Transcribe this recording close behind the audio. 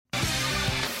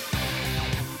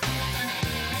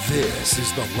This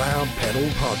is the Loud Pedal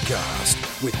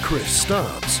Podcast with Chris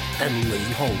Stubbs and Lee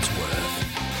Holdsworth.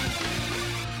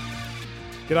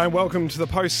 G'day and welcome to the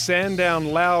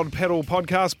Post-Sandown Loud Pedal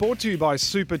Podcast, brought to you by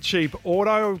Super Cheap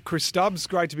Auto. Chris Stubbs,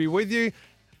 great to be with you.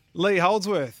 Lee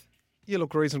Holdsworth, you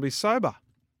look reasonably sober.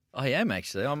 I am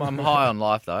actually. I'm high on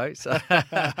life though. So.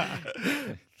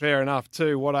 Fair enough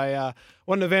too. What an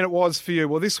event it was for you.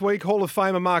 Well, this week, Hall of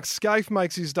Famer Mark Skaife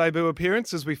makes his debut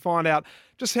appearance as we find out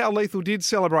just how Lethal did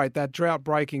celebrate that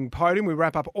drought-breaking podium. We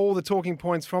wrap up all the talking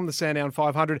points from the Sandown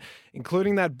 500,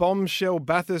 including that bombshell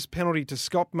Bathurst penalty to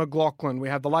Scott McLaughlin. We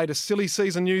have the latest silly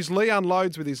season news. Lee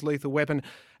unloads with his lethal weapon,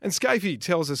 and Skaife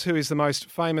tells us who is the most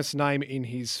famous name in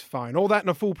his phone. All that in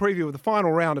a full preview of the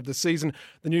final round of the season,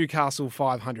 the Newcastle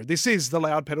 500. This is the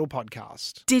Loud Pedal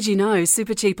Podcast. Did you know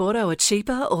Super Cheap Auto are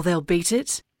cheaper or they'll beat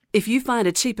it? If you find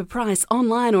a cheaper price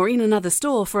online or in another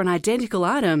store for an identical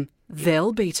item,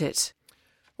 they'll beat it.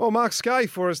 Well, Mark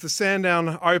Skaife, or as the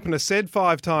Sandown opener said,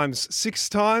 5 times, 6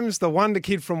 times, the wonder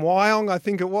kid from Wyong, I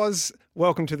think it was.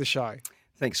 Welcome to the show.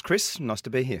 Thanks, Chris. Nice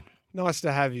to be here. Nice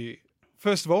to have you.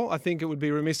 First of all, I think it would be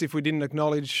remiss if we didn't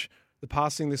acknowledge the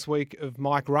passing this week of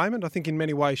Mike Raymond. I think in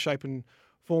many ways, shape and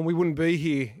form, we wouldn't be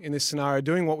here in this scenario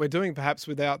doing what we're doing, perhaps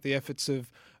without the efforts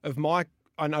of Mike.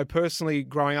 I know personally,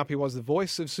 growing up, he was the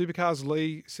voice of supercars.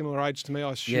 Lee, similar age to me,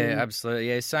 I assume. Yeah, absolutely.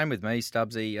 Yeah, same with me,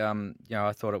 Stubbsy.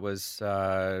 I thought it was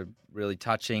really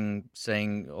touching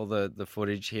seeing all the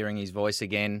footage, hearing his voice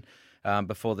again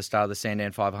before the start of the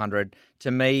Sandown 500. To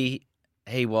me,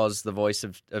 he was the voice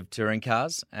of touring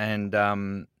cars,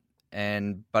 but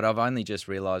I've only just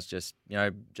realised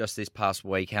just this past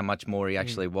week how much more he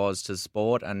actually was to the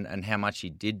sport and how much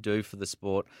he did do for the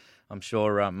sport. I'm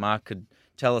sure Mark could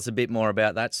tell us a bit more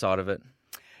about that side of it.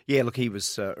 Yeah, look, he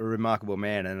was a remarkable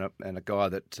man and a guy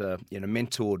that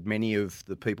mentored many of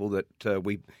the people that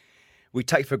we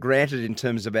take for granted in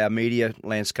terms of our media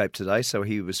landscape today. So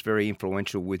he was very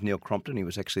influential with Neil Crompton. He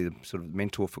was actually the sort of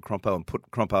mentor for Crompo and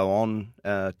put Crompo on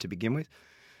to begin with.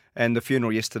 And the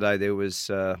funeral yesterday, there was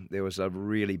a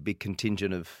really big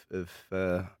contingent of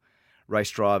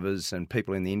race drivers and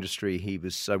people in the industry. He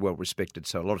was so well respected.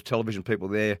 So a lot of television people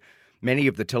there. Many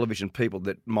of the television people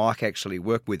that Mike actually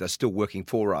worked with are still working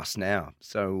for us now.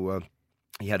 So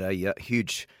he had a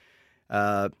huge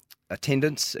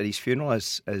attendance at his funeral,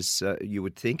 as you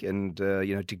would think. And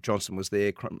Dick Johnson was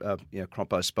there.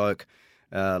 Crompo spoke.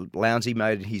 Lounsey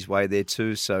made his way there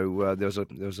too. So there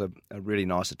was a really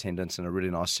nice attendance and a really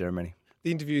nice ceremony.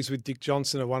 The interviews with Dick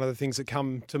Johnson are one of the things that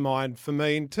come to mind for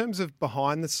me in terms of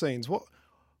behind the scenes.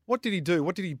 What did he do?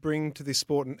 What did he bring to this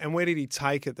sport, and where did he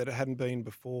take it that it hadn't been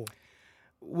before?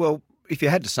 Well, if you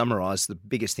had to summarise, the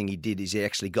biggest thing he did is he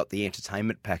actually got the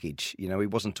entertainment package. He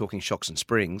wasn't talking shocks and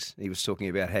springs. He was talking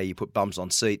about how you put bums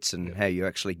on seats and how you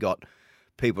actually got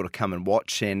people to come and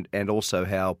watch, and also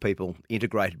how people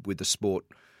integrated with the sport.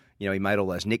 He made all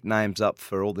those nicknames up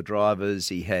for all the drivers.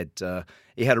 He had a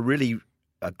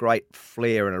great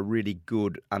flair and a really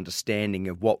good understanding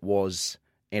of what was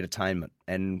entertainment.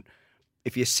 And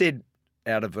if you said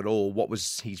out of it all what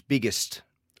was his biggest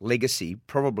legacy,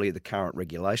 probably the current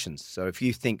regulations. So if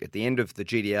you think at the end of the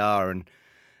GDR and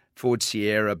Ford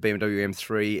Sierra, BMW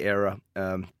M3 era,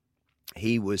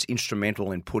 he was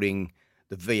instrumental in putting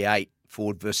the V8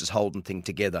 Ford versus Holden thing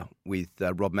together with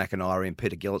Rob McIntyre and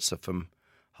Peter Gillitzer from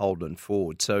Holden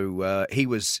Ford. So he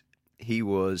was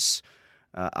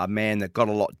a man that got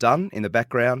a lot done in the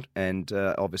background, and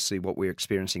obviously what we're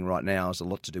experiencing right now has a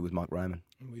lot to do with Mike Raymond.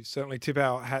 We certainly tip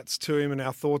our hats to him, and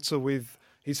our thoughts are with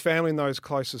his family and those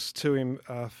closest to him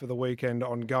for the weekend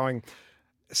ongoing.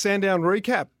 Sandown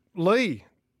recap. Lee,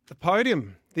 the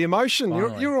podium, the emotion.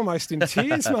 You're almost in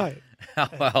tears, mate.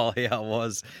 Well, yeah, I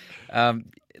was.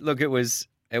 Look, it was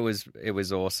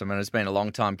awesome, and it's been a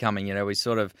long time coming. We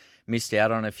sort of missed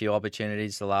out on a few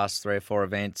opportunities the last 3 or 4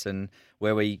 events, and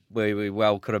where we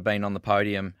well could have been on the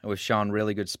podium. We've shown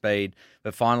really good speed,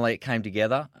 but finally it came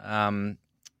together.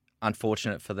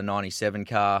 Unfortunate for the 97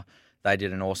 car. They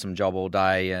did an awesome job all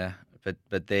day,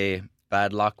 but their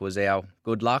bad luck was our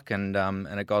good luck, and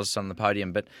it got us on the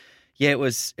podium. But yeah, it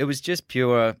was just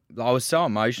pure. I was so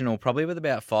emotional, probably with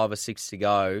about 5 or 6 to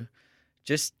go.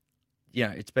 Just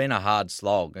it's been a hard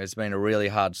slog. It's been a really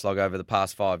hard slog over the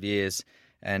past 5 years,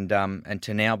 and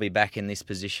to now be back in this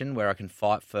position where I can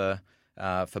fight for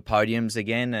podiums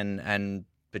again and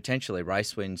potentially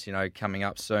race wins, coming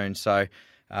up soon. So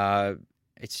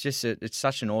it's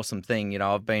such an awesome thing.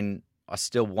 I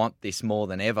still want this more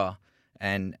than ever,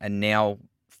 and now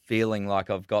feeling like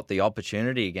I've got the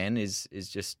opportunity again is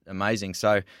just amazing.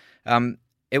 So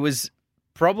it was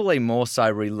probably more so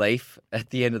relief at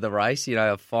the end of the race.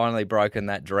 I've finally broken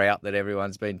that drought that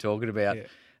everyone's been talking about.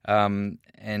 And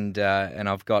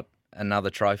I've got another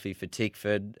trophy for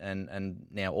Tickford, and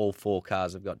now all 4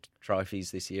 cars have got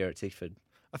trophies this year at Tickford.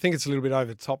 I think it's a little bit over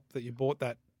the top that you bought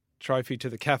that trophy to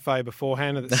the cafe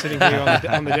beforehand and that's sitting here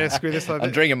on the desk with us.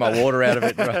 I'm drinking my water out of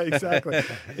it.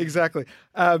 Exactly.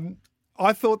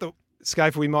 I thought that,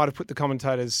 Skaife, we might have put the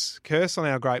commentator's curse on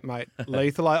our great mate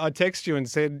Lethal. I texted you and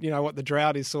said, what the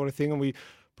drought is sort of thing, and we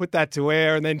put that to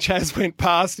air, and then Chaz went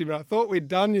past him, and I thought we'd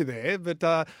done you there. But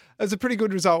it was a pretty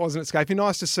good result, wasn't it, Skaife?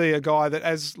 Nice to see a guy that,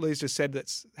 as Lee's just said,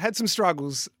 that's had some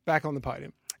struggles back on the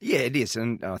podium. Yeah, it is,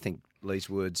 and I think Lee's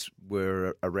words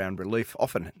were around relief.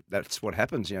 Often that's what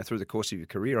happens, through the course of your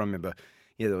career. I remember,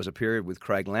 there was a period with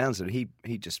Craig Lowndes that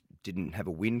he just didn't have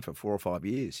a win for 4 or 5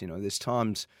 years. There's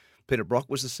times Peter Brock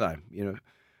was the same.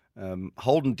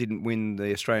 Holden didn't win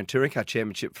the Australian Touring Car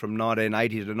Championship from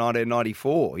 1980 to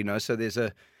 1994. So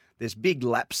there's big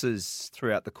lapses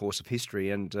throughout the course of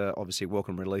history, and obviously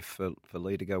welcome relief for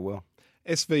Lee to go well.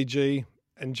 SVG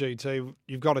and GT,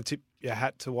 you've got to tip your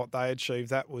hat to what they achieved.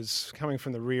 That was coming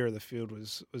from the rear of the field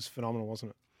was phenomenal,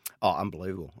 wasn't it? Oh,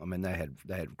 unbelievable! I mean, they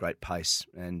had great pace,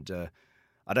 and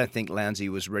I don't think Lowndesy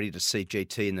was ready to see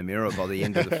GT in the mirror by the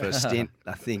end of the first stint.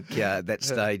 I think at that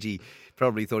stage he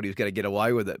probably thought he was going to get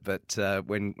away with it, but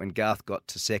when Garth got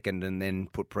to second and then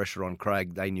put pressure on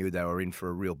Craig, they knew they were in for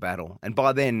a real battle. And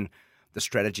by then, the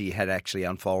strategy had actually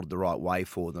unfolded the right way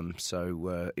for them.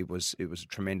 So it was a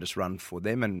tremendous run for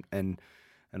them, and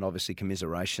obviously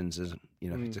commiserations.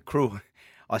 It's a cruel.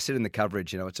 I said in the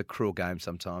coverage, it's a cruel game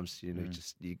sometimes.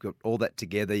 Just you got all that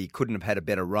together. You couldn't have had a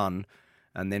better run.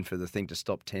 And then for the thing to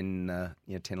stop 10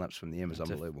 laps from the end was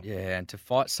unbelievable. And to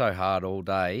fight so hard all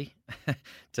day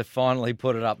to finally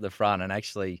put it up the front, and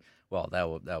actually, well, they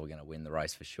were going to win the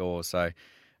race for sure. So,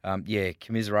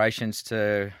 commiserations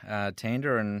to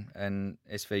Tander and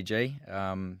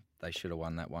SVG. They should have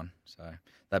won that one. So,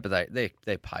 but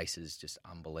their pace is just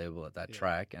unbelievable at that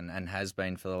track, and has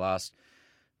been for the last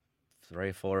 3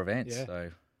 or 4 events. Yeah.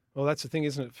 So. Well, that's the thing,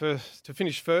 isn't it? To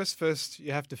finish first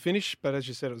you have to finish. But as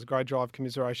you said, it was a great drive.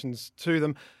 Commiserations to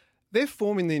them. Their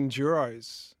form in the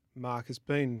Enduros, Mark, has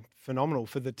been phenomenal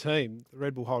for the team, the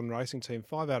Red Bull Holden Racing team.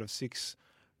 5 out of 6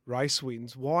 race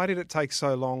wins. Why did it take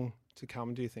so long to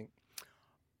come, do you think?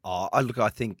 I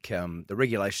think the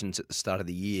regulations at the start of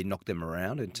the year knocked them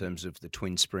around in terms of the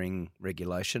twin spring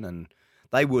regulation, and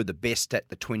they were the best at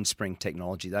the twin spring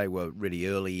technology. They were really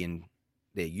early in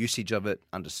their usage of it,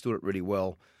 understood it really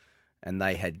well, and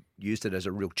they had used it as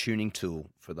a real tuning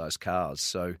tool for those cars.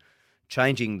 So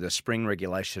changing the spring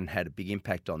regulation had a big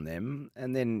impact on them.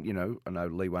 And then, I know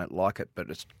Lee won't like it, but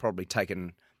it's probably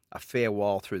taken a fair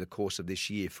while through the course of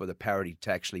this year for the parity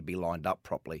to actually be lined up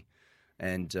properly.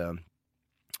 And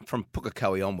from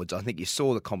Pukekohe onwards, I think you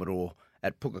saw the Commodore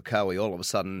at Pukekohe, all of a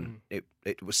sudden it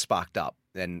was sparked up.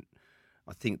 And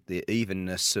I think the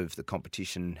evenness of the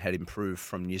competition had improved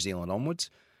from New Zealand onwards.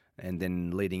 And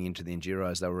then leading into the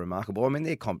Enduros, they were remarkable. I mean,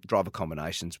 their driver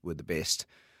combinations were the best.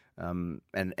 And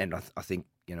I think,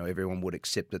 everyone would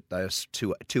accept that those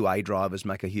two A drivers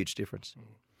make a huge difference.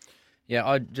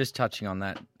 Yeah, just touching on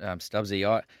that,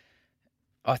 Stubbsy,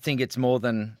 I think it's more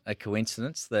than a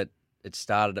coincidence that it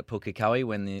started at Pukekohe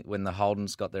when the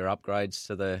Holdens got their upgrades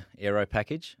to the aero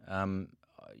package.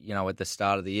 At the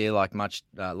start of the year, like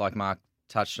Mark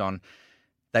touched on,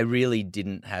 they really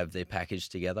didn't have their package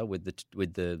together with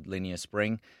the linear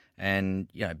spring, and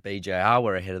BJR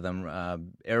were ahead of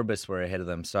them, Erebus were ahead of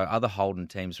them, so other Holden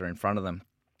teams were in front of them.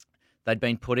 They'd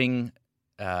been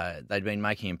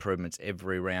making improvements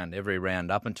every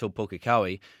round up until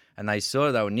Pukekohe, and they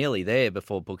were nearly there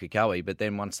before Pukekohe, but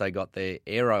then once they got their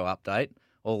aero update,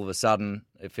 all of a sudden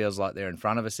it feels like they're in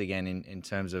front of us again in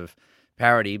terms of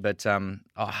parity. But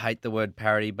I hate the word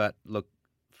parity, but look,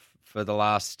 for the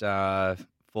last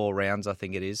 4 rounds, I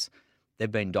think it is, they've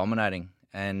been dominating,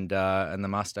 and the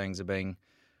Mustangs are being,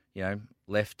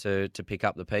 left to pick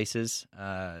up the pieces.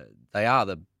 They are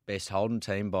the best Holden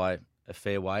team by a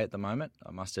fair way at the moment,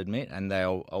 I must admit, and they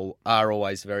are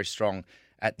always very strong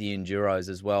at the Enduros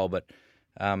as well. But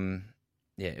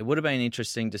it would have been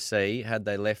interesting to see had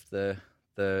they left the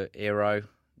aero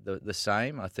the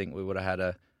same. I think we would have had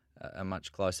a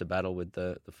much closer battle with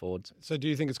the Fords. So do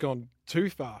you think it's gone too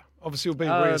far? Obviously, it'll be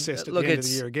reassessed at the end of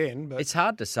the year again. But it's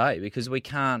hard to say because you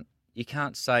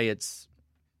can't say it's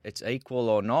equal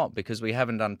or not because we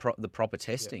haven't done the proper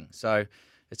testing. Yep. So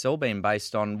it's all been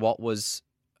based on what was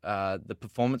the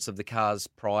performance of the cars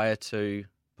prior to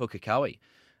Pukekohe.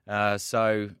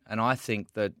 And I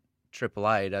think that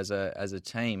Triple Eight as a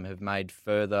team have made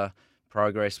further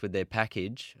progress with their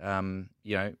package,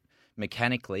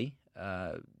 mechanically.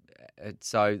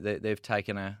 So they've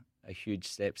taken a a huge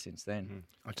step since then.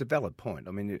 It's a valid point.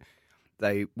 I mean,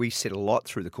 we said a lot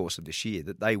through the course of this year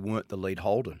that they weren't the lead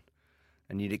Holden,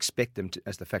 and you'd expect them to,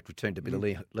 as the factory team, to be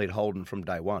the lead Holden from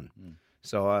day one.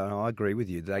 So I agree with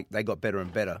you. They got better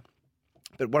and better.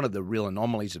 But one of the real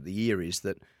anomalies of the year is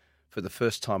that for the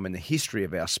first time in the history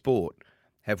of our sport,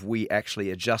 have we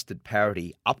actually adjusted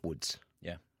parity upwards?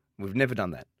 Yeah. We've never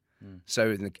done that. So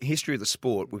in the history of the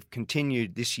sport, we've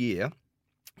continued this year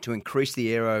to increase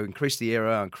the aero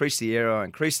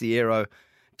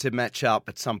to match up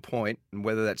at some point, and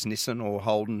whether that's Nissan or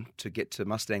Holden to get to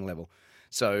Mustang level.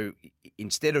 So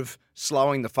instead of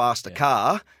slowing the faster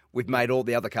car, we've made all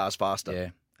the other cars faster. Yeah.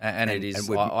 And it is,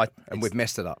 we've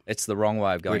messed it up. It's the wrong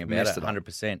way of going We've about it, messed it up.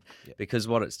 100%. Because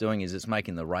what it's doing is it's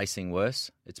making the racing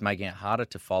worse. It's making it harder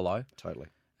to follow. Totally.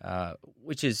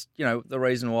 Which is, the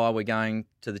reason why we're going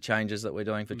to the changes that we're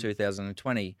doing for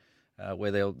 2020,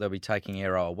 where they'll be taking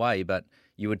aero away. But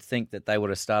you would think that they would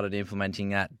have started implementing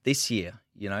that this year,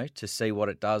 to see what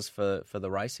it does for the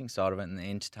racing side of it and the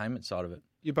entertainment side of it.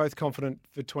 You're both confident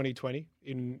for 2020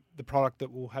 in the product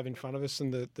that we'll have in front of us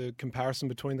and the comparison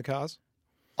between the cars?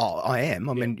 Oh, I am.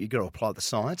 I mean, you've got to apply the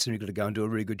science and you've got to go and do a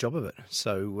really good job of it.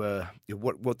 So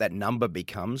what that number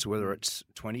becomes, whether it's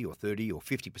 20 or 30 or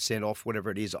 50% off,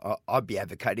 whatever it is, I'd be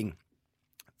advocating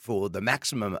for the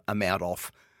maximum amount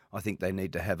off. I think they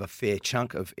need to have a fair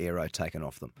chunk of aero taken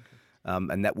off them.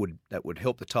 And that would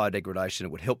help the tyre degradation,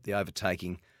 it would help the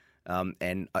overtaking,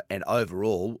 and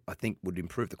overall, I think would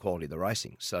improve the quality of the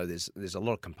racing. So there's a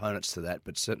lot of components to that,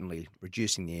 but certainly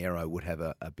reducing the aero would have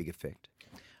a big effect.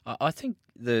 I think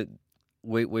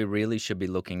we really should be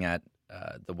looking at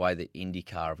the way that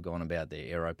IndyCar have gone about their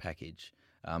aero package,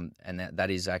 and that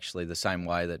is actually the same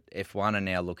way that F1 are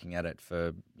now looking at it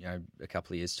for a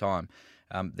couple of years' time.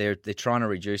 They're trying to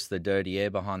reduce the dirty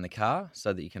air behind the car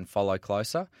so that you can follow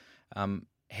closer.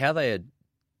 How they are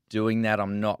doing that,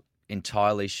 I'm not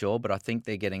entirely sure, but I think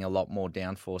they're getting a lot more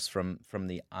downforce from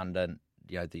the under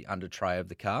tray of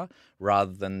the car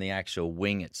rather than the actual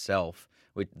wing itself.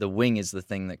 The wing is the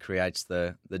thing that creates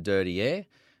the dirty air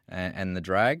and the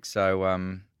drag.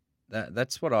 So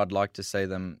that's what I'd like to see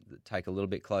them take a little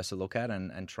bit closer look at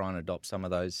and try and adopt some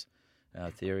of those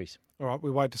theories. All right,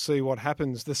 we wait to see what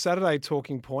happens. The Saturday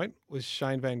talking point was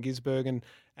Shane van Gisbergen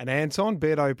and Anton.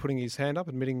 Bairdo putting his hand up,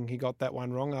 admitting he got that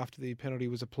one wrong after the penalty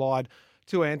was applied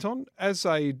to Anton. As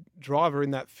a driver in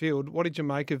that field, what did you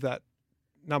make of that,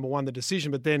 number one, the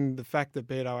decision, but then the fact that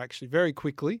Bairdo actually very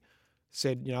quickly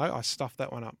said, I stuffed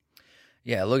that one up?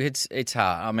 Yeah, look, it's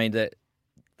hard. I mean, they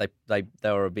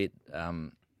were a bit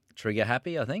trigger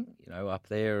happy, I think. Up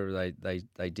there,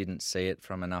 they didn't see it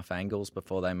from enough angles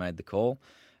before they made the call.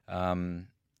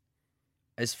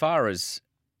 As far as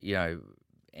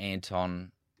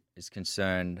Anton is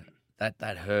concerned,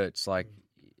 that hurts. Like,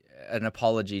 an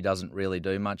apology doesn't really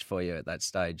do much for you at that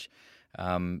stage.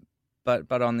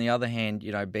 But on the other hand,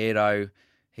 Bairdo,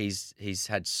 he's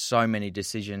had so many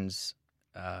decisions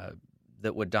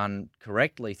that were done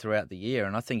correctly throughout the year,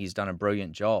 and I think he's done a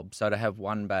brilliant job. So to have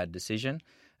one bad decision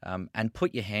and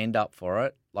put your hand up for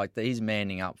it, like he's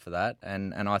manning up for that,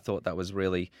 and I thought that was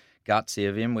really gutsy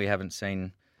of him. We haven't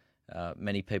seen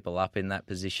many people up in that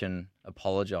position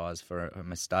apologise for a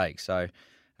mistake. So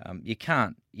you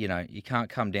can't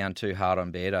come down too hard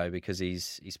on Bairdo because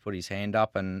he's put his hand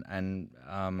up and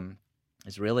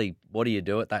it's really, what do you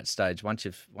do at that stage once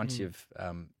you've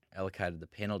allocated the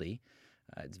penalty?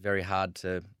 It's very hard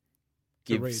to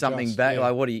give something back. Yeah.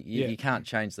 Like, what do you can't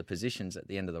change the positions at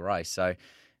the end of the race. So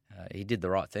he did the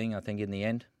right thing, I think, in the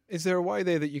end. Is there a way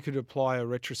there that you could apply a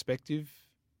retrospective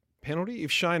penalty?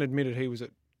 If Shane admitted he was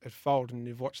at fault and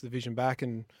you've watched the vision back,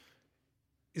 and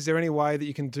is there any way that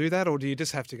you can do that, or do you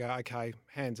just have to go, okay,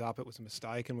 hands up, it was a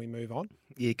mistake, and we move on?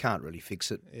 You can't really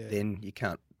fix it. Yeah. Then you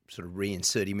can't sort of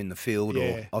reinsert him in the field,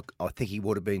 Yeah. or I think he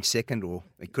would have been second, or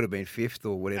he could have been fifth,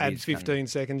 or whatever. Add 15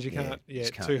 seconds, you can't. Yeah,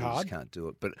 too hard. You just can't do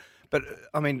it. But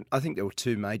I mean, I think there were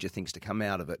two major things to come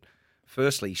out of it.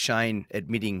 Firstly, Shane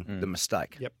admitting the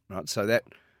mistake. Yep. Right. So that,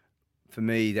 for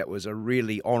me, that was a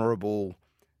really honourable,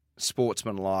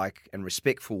 sportsmanlike and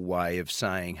respectful way of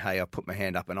saying, hey, I put my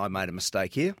hand up and I made a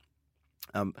mistake here,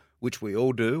 which we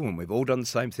all do, and we've all done the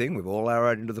same thing. We've all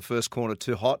arrowed into the first corner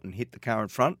too hot and hit the car in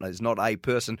front. There's not a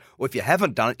person, or if you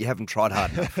haven't done it, you haven't tried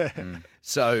hard enough.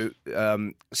 So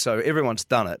everyone's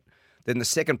done it. Then the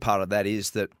second part of that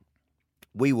is that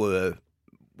we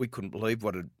couldn't believe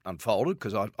what had unfolded,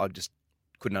 because I just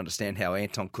couldn't understand how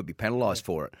Anton could be penalised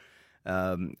for it.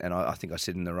 And I think I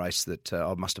said in the race that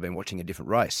I must have been watching a different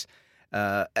race.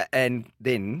 And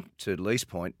then, to Lee's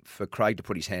point, for Craig to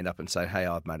put his hand up and say, hey,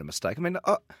 I've made a mistake. I mean,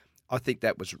 I think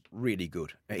that was really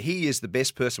good. He is the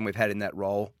best person we've had in that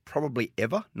role probably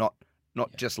ever, not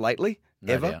just lately,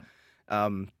 No ever. doubt.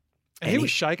 And he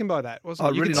was shaken by that,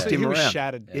 wasn't he? Oh, really knocked him he around. was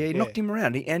shattered. Yeah, he knocked him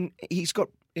around. And he's got,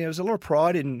 there's a lot of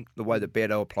pride in the way that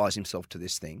Bairdo applies himself to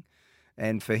this thing.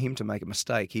 And for him to make a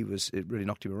mistake, it really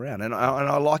knocked him around. And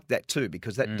I like that too,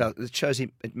 because it shows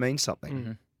him it means something.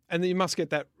 Mm-hmm. And you must get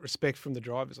that respect from the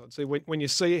drivers. I'd say when you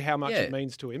see how much it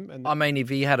means to him. And I mean, if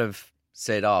he had have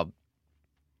said, bad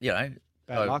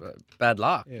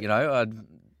luck, Yeah.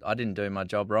 I didn't do my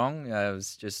job wrong. It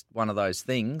was just one of those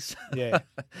things. Yeah,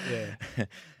 yeah.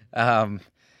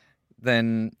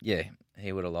 Then,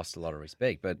 he would have lost a lot of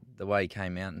respect. But the way he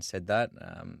came out and said that,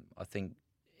 I think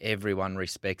everyone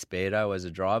respects Bairdo as a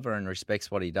driver and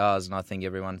respects what he does. And I think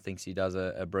everyone thinks he does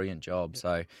a brilliant job.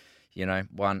 So,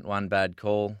 one bad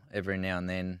call every now and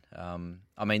then.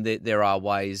 I mean, there are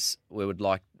ways we would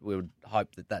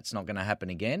hope that that's not going to happen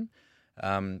again,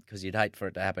 because you'd hate for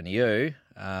it to happen to you.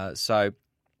 So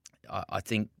I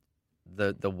think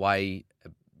the way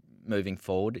moving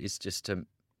forward is just to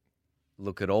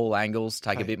look at all angles,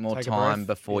 take a bit more time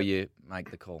before you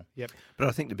make the call. Yep. But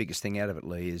I think the biggest thing out of it,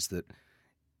 Lee, is that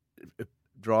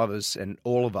drivers and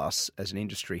all of us as an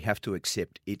industry have to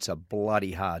accept it's a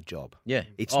bloody hard job. Yeah.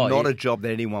 It's not a job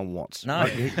that anyone wants. No.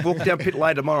 Walk down pit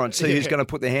lane tomorrow and see who's going to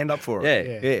put their hand up for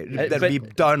it. Yeah. That'd be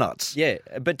donuts. Yeah,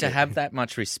 but to have that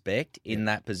much respect in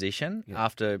that position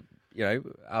after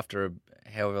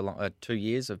however long, 2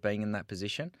 years of being in that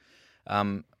position,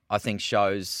 I think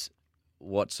shows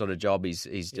what sort of job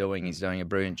he's doing. He's doing a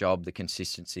brilliant job. The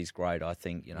consistency's great. I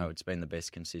think, it's been the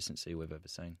best consistency we've ever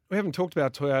seen. We haven't talked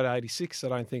about Toyota 86, I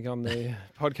don't think, on the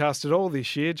podcast at all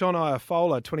this year. John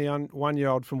Iafola,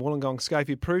 21-year-old from Wollongong,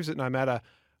 Skaife, proves that no matter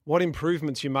what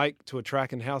improvements you make to a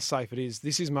track and how safe it is,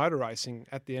 this is motor racing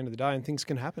at the end of the day, and things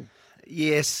can happen.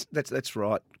 Yes, that's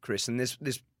right, Chris. And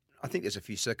I think there's a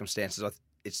few circumstances.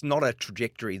 It's not a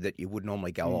trajectory that you would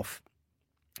normally go off.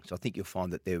 So I think you'll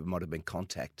find that there might have been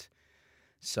contact.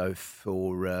 So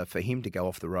for him to go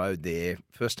off the road there,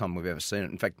 first time we've ever seen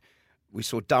it. In fact, we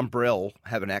saw Dumbrell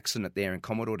have an accident there in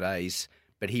Commodore days,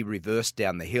 but he reversed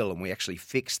down the hill and we actually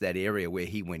fixed that area where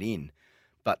he went in.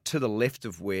 But to the left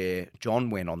of where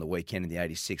John went on the weekend in the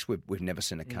 86, we've never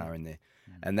seen a car in there.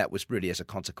 And that was really as a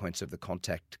consequence of the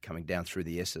contact coming down through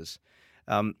the S's.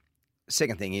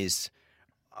 Second thing is,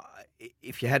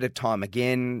 if you had a time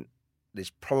again,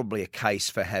 there's probably a case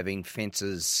for having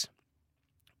fences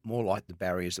more like the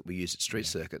barriers that we use at street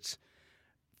circuits,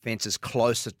 fences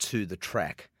closer to the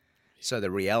track. So the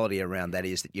reality around that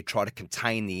is that you try to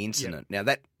contain the incident. Now,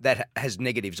 that has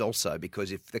negatives also,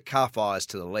 because if the car fires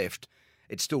to the left,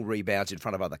 it still rebounds in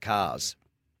front of other cars.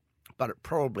 But it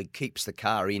probably keeps the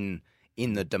car in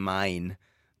the domain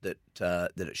that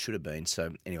it should have been.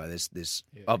 So anyway, there's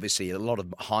obviously a lot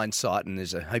of hindsight, and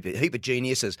there's a heap of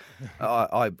geniuses.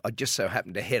 I just so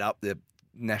happen to head up the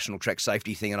National Track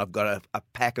Safety thing, and I've got a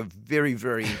pack of very,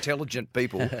 very intelligent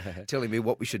people telling me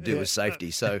what we should do with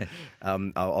safety. So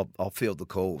I'll field the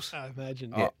calls. I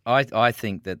imagine. Yeah. I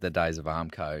think that the days of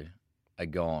Armco are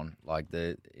gone.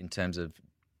 In terms of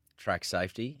track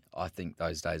safety, I think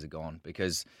those days are gone,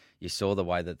 because you saw the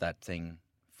way that thing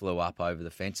flew up over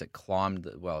the fence. It climbed.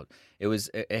 Well, it was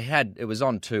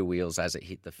on two wheels as it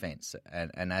hit the fence,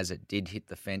 and as it did hit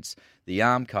the fence, the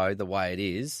Armco, the way it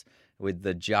is, with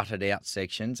the jutted out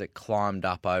sections, it climbed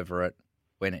up over it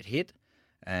when it hit,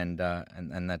 and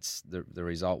that's the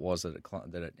result was that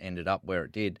it ended up where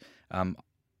it did. I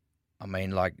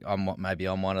mean, I'm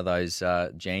one of those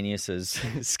geniuses,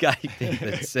 Skaife,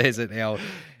 that says it how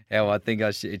I think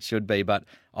it should be, but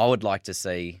I would like to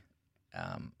see.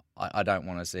 I don't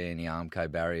want to see any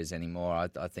Armco barriers anymore.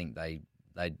 I think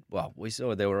we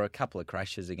saw there were a couple of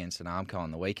crashes against an Armco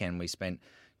on the weekend. We spent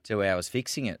 2 hours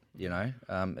fixing it,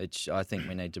 I think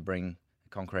we need to bring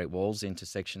concrete walls into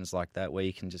sections like that where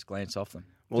you can just glance off them.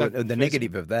 Well, the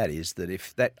negative of that is that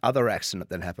if that other accident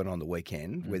that happened on the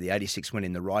weekend, where the 86 went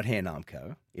in the right-hand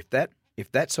Armco,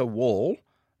 if that's a wall,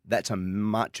 that's a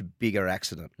much bigger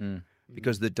accident.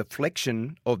 Because the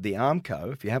deflection of the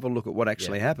Armco, if you have a look at what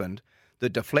actually happened, the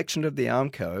deflection of the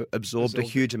Armco absorbed a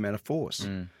huge amount of force.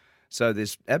 So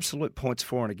there's absolute points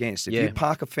for and against. If you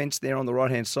park a fence there on the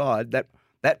right-hand side,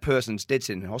 that person's dead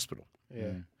set in hospital.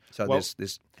 Yeah. So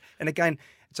there's and again,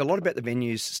 it's a lot about the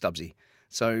venues, Stubbsy.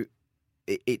 So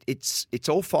it's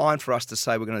all fine for us to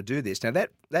say we're going to do this. Now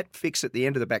that fix at the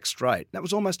end of the back straight, that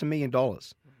was almost $1 million.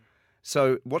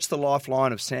 So what's the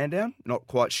lifeline of Sandown? Not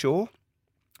quite sure.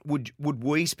 Would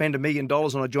we spend $1 million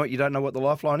on a joint you don't know what the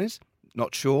lifeline is?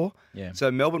 Not sure. Yeah.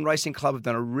 So Melbourne Racing Club have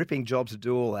done a ripping job to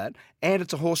do all that, and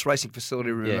it's a horse racing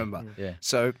facility. Remember. Yeah.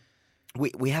 So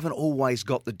we haven't always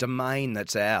got the domain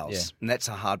that's ours, and that's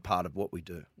a hard part of what we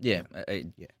do. Yeah,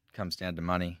 it comes down to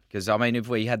money. Because, I mean, if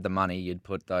we had the money, you'd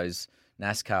put those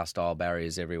NASCAR-style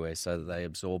barriers everywhere so that they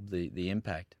absorb the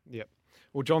impact. Yep.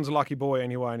 Well, John's a lucky boy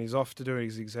anyway, and he's off to do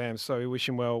his exams, so we wish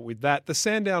him well with that. The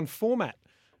Sandown format,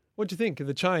 what do you think of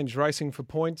the change, racing for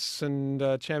points and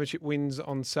championship wins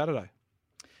on Saturday?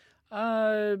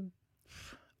 I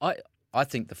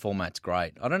think the format's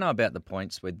great. I don't know about the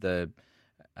points with the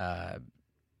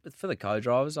for the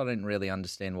co-drivers. I didn't really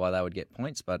understand why they would get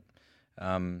points, but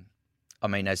I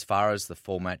mean, as far as the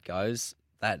format goes,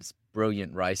 that's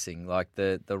brilliant racing. Like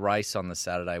the race on the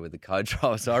Saturday with the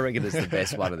co-drivers, I reckon it's the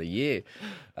best one of the year.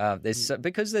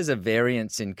 Because there's a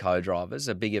variance in co-drivers,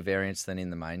 a bigger variance than in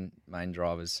the main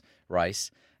drivers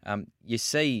race. You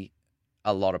see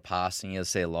a lot of passing. You'll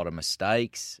see a lot of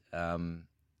mistakes.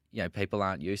 People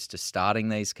aren't used to starting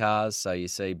these cars, so you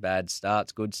see bad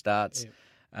starts, good starts.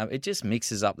 Yeah. It just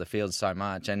mixes up the field so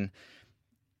much, and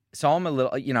so I'm a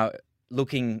little,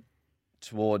 looking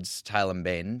towards Tailem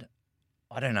Bend.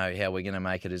 I don't know how we're going to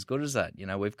make it as good as that.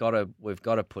 We've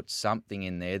got to put something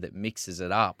in there that mixes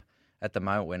it up. At the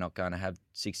moment, we're not going to have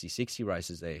 60-60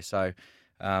 races there. So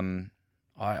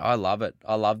I love it.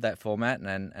 I love that format,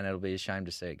 and it'll be a shame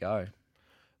to see it go.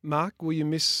 Mark, will you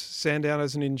miss Sandown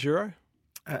as an enduro?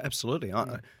 Absolutely.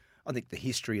 I think the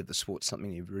history of the sport's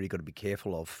something you've really got to be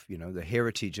careful of. The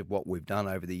heritage of what we've done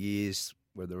over the years,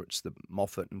 whether it's the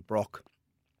Moffat and Brock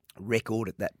record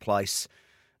at that place.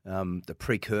 The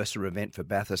precursor event for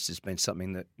Bathurst has been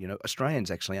something that, Australians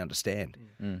actually understand.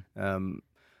 Mm.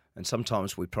 And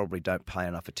sometimes we probably don't pay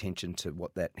enough attention to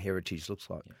what that heritage looks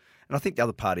like. Yeah. And I think the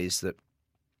other part is that,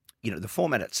 the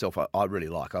format itself I really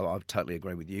like. I totally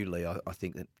agree with you, Lee. I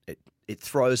think that it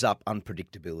throws up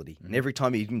unpredictability. Mm. And every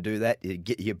time you can do that, you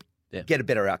get a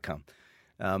better outcome.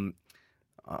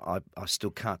 I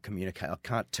still can't communicate. I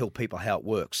can't tell people how it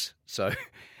works. So...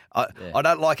 I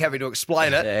don't like having to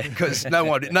explain it because no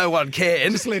one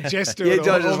can. Just let Jess do it.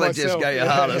 Just let Jess go your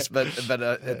hardest. But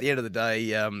at the end of the day,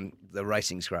 the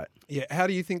racing's great. Yeah. How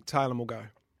do you think Tailem will go?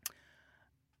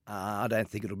 I don't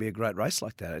think it'll be a great race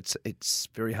like that. It's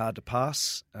very hard to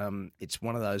pass. It's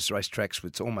one of those racetracks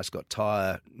which almost got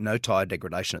no tyre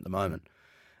degradation at the moment.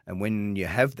 And when you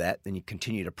have that, then you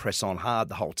continue to press on hard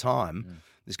the whole time.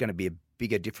 There's going to be a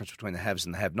bigger difference between the haves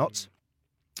and the have-nots.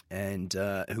 And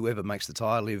whoever makes the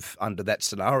tyre live under that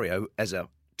scenario, as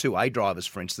two A drivers,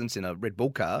 for instance, in a Red Bull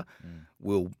car,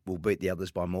 will beat the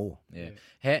others by more. Yeah.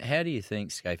 How do you think,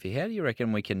 Skaife, how do you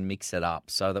reckon we can mix it up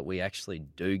so that we actually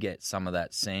do get some of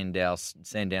that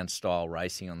Sandown style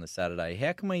racing on the Saturday?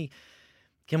 How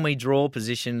can we draw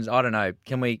positions? I don't know.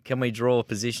 Can we draw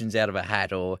positions out of a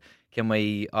hat, or can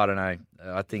we? I don't know.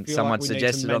 I think someone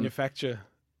suggested need to manufacture.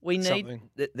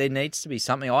 There needs to be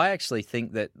something. I actually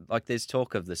think that, like, there's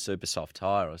talk of the super soft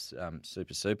tyre or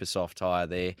super soft tyre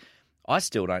there. I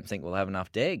still don't think we'll have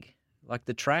enough deg. Like,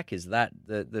 the track is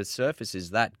the surface is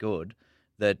that good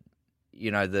that,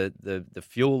 the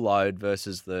fuel load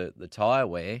versus the tyre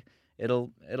wear, it'll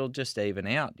just even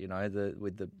out,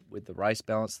 with the race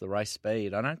balance, the race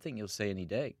speed. I don't think you'll see any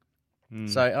deg.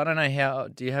 So I don't know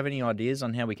do you have any ideas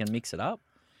on how we can mix it up?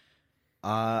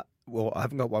 Well, I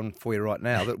haven't got one for you right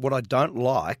now. But what I don't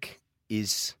like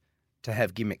is to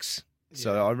have gimmicks. Yeah.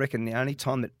 So I reckon the only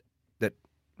time that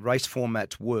race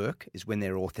formats work is when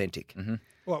they're authentic. Mm-hmm.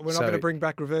 What, we're not going to bring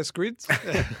back reverse grids?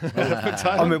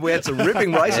 I mean, we had some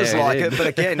ripping races it, but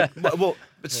again,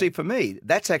 see, for me,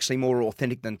 that's actually more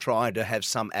authentic than trying to have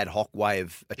some ad hoc way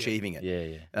of achieving it.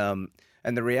 Yeah.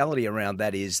 And the reality around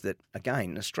that is that,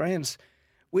 again, Australians,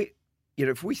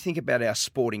 if we think about our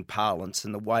sporting parlance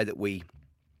and the way that we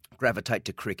gravitate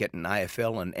to cricket and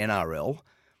AFL and NRL,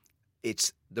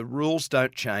 the rules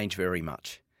don't change very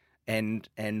much, and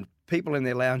people in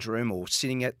their lounge room or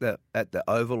sitting at the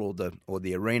oval or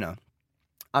the arena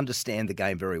understand the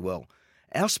game very well.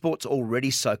 Our sport's already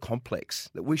so complex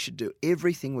that we should do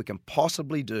everything we can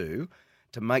possibly do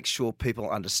to make sure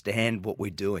people understand what we're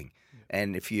doing. Yeah.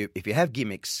 And if you have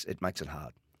gimmicks, it makes it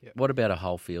hard. Yeah. What about a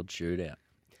whole field shootout?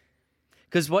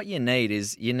 Because what you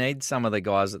need some of the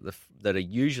guys that are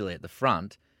usually at the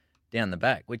front down the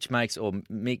back, which makes,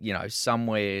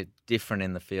 somewhere different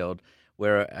in the field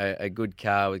where a good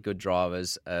car with good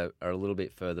drivers are a little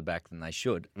bit further back than they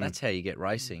should. That's how you get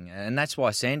racing. And that's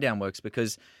why Sandown works,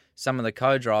 because some of the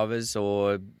co-drivers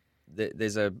they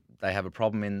have a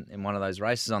problem in one of those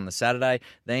races on the Saturday.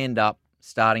 They end up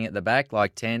starting at the back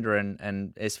like Tander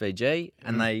and SVG,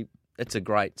 and it's a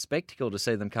great spectacle to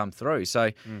see them come through.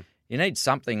 So... You need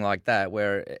something like that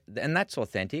and that's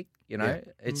authentic,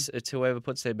 It's whoever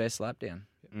puts their best lap down.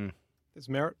 There's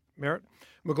merit.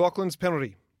 McLaughlin's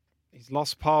penalty. He's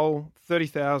lost pole,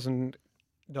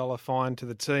 $30,000 fine to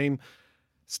the team.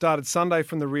 Started Sunday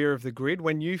from the rear of the grid.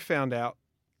 When you found out,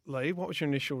 Lee, what was your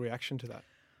initial reaction to that?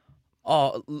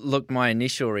 Oh, look, my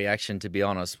initial reaction, to be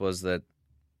honest, was that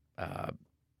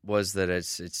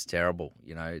it's terrible.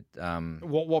 You know,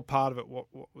 What part of it? What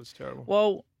was terrible?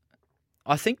 well,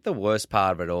 I think the worst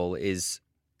part of it all is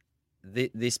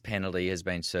this penalty has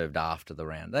been served after the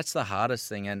round. That's the hardest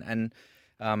thing, and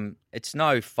it's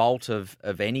no fault of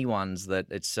anyone's that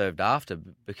it's served after,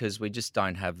 because we just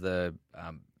don't have the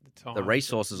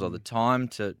resources or the time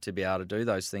to be able to do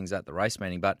those things at the race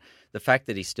meeting. But the fact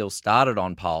that he still started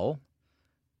on pole,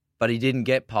 but he didn't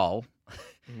get pole,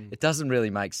 it doesn't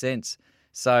really make sense.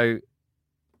 So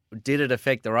did it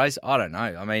affect the race? I don't know.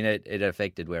 I mean, it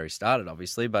affected where he started,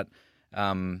 obviously, but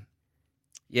I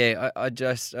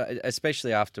just,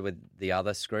 especially after with the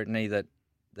other scrutiny that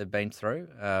they've been through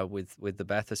with the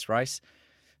Bathurst race,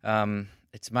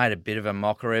 it's made a bit of a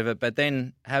mockery of it. But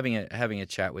then having a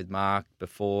chat with Mark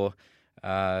before,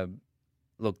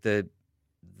 look,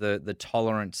 the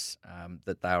tolerance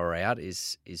that they were out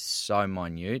is so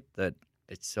minute that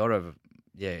it's sort of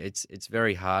it's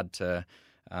very hard to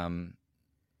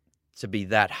be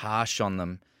that harsh on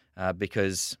them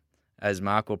because, as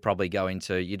Mark will probably go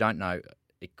into, you don't know.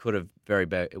 It could have very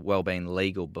well been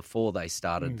legal before they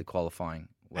started the qualifying.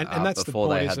 And that's before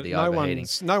the point, they had isn't the it? overheating.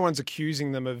 No one's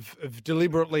accusing them of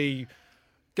deliberately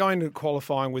going to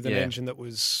qualifying with an engine that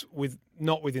was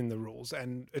not within the rules.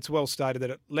 And it's well stated that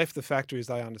it left the factory, as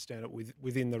they understand it,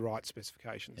 within the right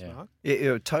specifications, Mark.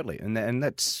 Yeah, totally. And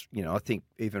that's, I think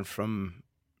even from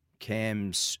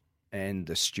Cam's and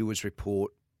the stewards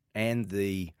report and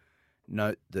the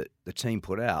note that the team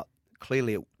put out,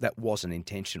 clearly that wasn't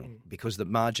intentional because the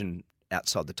margin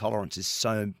outside the tolerance is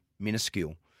so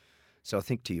minuscule. So I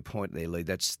think to your point there, Lee,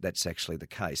 that's actually the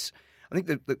case. I think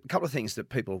the couple of things that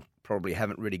people probably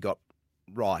haven't really got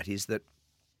right is that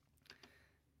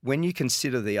when you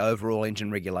consider the overall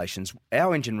engine regulations,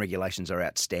 our engine regulations are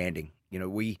outstanding.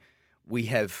 We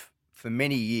have for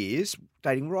many years,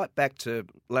 dating right back to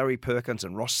Larry Perkins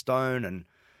and Ross Stone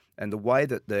and the way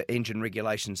that the engine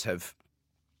regulations have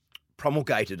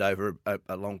promulgated over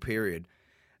a long period,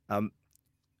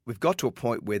 we've got to a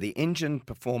point where the engine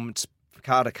performance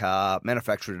car to car,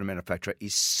 manufacturer to manufacturer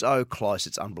is so close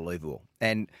it's unbelievable.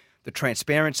 And the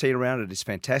transparency around it is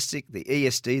fantastic. The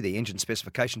ESD, the engine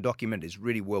specification document, is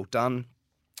really well done.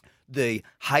 The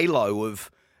halo of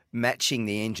matching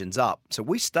the engines up. So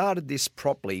we started this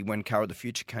properly when Car of the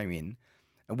Future came in,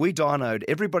 and we dynoed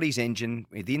everybody's engine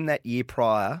within that year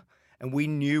prior, and we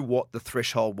knew what the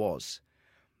threshold was.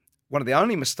 One of the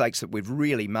only mistakes that we've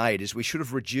really made is we should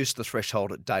have reduced the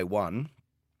threshold at day one,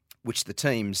 which the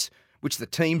teams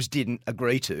didn't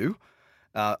agree to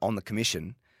on the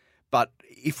commission. But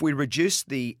if we reduced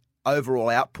the overall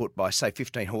output by, say,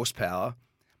 15 horsepower,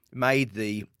 made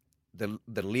the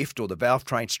lift or the valve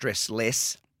train stress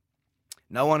less,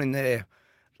 no one in their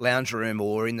lounge room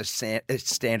or in the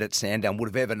stand at Sandown would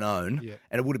have ever known. Yeah.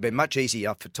 And it would have been much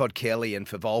easier for Todd Kelly and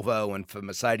for Volvo and for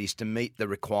Mercedes to meet the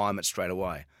requirements straight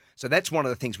away. So that's one of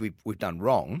the things we've done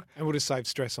wrong. And would have saved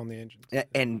stress on the engine.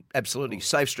 And absolutely,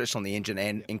 save stress on the engine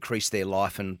and increase their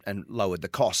life and lowered the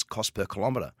cost per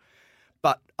kilometre.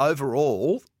 But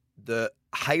overall, the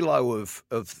halo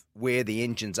of where the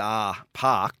engines are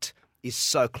parked is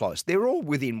so close. They're all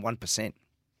within 1%.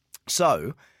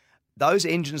 So those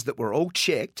engines that were all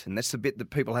checked, and that's the bit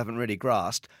that people haven't really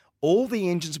grasped, all the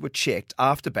engines were checked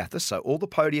after Bathurst, so all the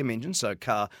podium engines, so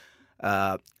car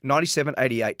 97,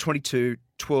 88, 22,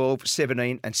 12,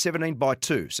 17, and 17 by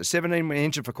 2. So 17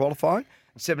 engine for qualifying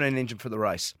and 17 engine for the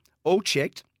race. All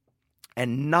checked,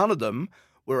 and none of them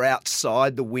were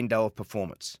outside the window of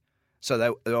performance. So they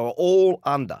were all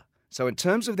under. So in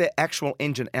terms of their actual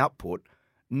engine output,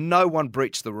 no one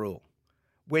breached the rule.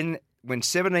 When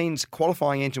 17's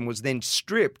qualifying engine was then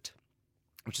stripped,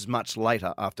 which is much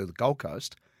later after the Gold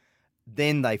Coast,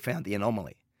 then they found the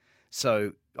anomaly.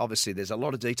 So obviously there's a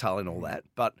lot of detail in all that,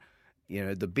 but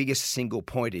the biggest single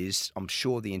point is I'm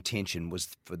sure the intention was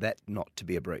for that not to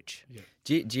be a breach. Yeah.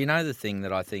 Do you know the thing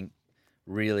that I think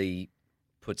really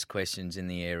puts questions in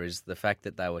the air is the fact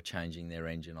that they were changing their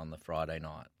engine on the Friday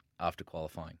night after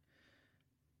qualifying.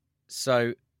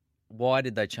 So why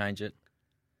did they change it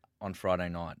on Friday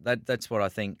night? That's what I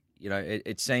think.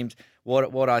 It seemed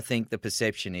what I think the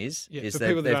perception is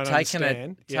that they've taken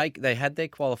it. They had their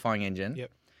qualifying engine.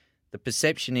 Yep. The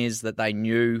perception is that they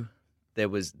knew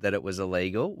that it was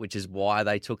illegal, which is why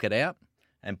they took it out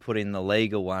and put in the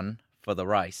legal one for the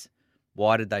race.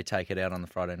 Why did they take it out on the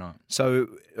Friday night? So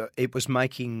it was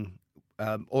making,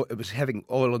 it was having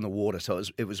oil in the water, so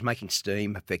it was making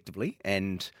steam effectively,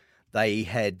 and They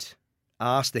had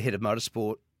asked the head of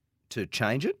motorsport to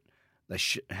change it. They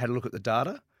had a look at the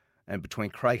data, and between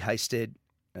Craig Hasted,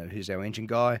 who's our engine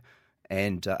guy,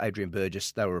 and Adrian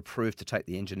Burgess, they were approved to take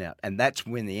the engine out. And that's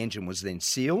when the engine was then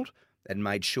sealed and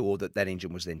made sure that that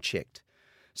engine was then checked.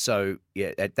 So,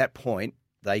 yeah, at that point,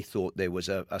 they thought there was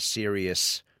a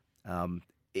serious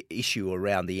issue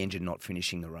around the engine not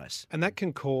finishing the race. And that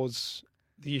can cause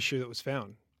the issue that was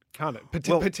found, can't it?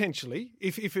 Potentially,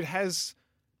 if it has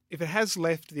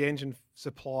left the engine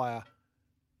supplier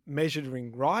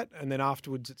measuring right, and then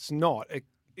afterwards it's not, it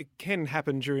can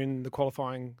happen during the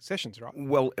qualifying sessions, right?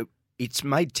 Well, it's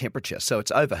made temperature, so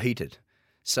it's overheated.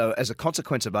 So as a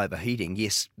consequence of overheating,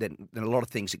 yes, then a lot of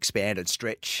things expand and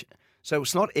stretch. So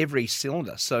it's not every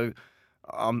cylinder. So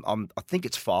I think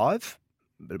it's 5,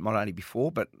 but it might only be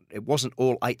 4, but it wasn't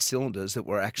all 8 cylinders that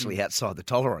were actually outside the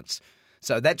tolerance.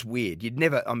 So that's weird. You'd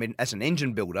never, as an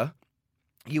engine builder,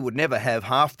 you would never have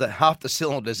half the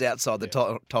cylinders outside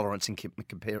the tolerance in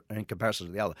comparison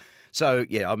to the other. So,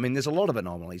 yeah, there's a lot of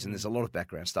anomalies and there's a lot of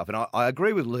background stuff. And I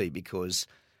agree with Lee because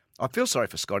I feel sorry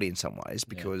for Scotty in some ways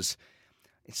because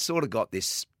it's sort of got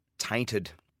this tainted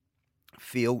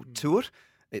feel to it.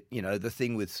 The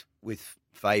thing with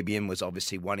Fabian was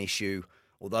obviously one issue.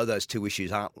 Although those two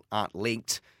issues aren't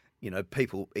linked,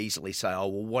 people easily say, "Oh,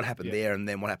 well, what happened there and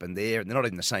then what happened there?" And they're not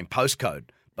even the same postcode,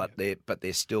 but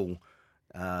they're still,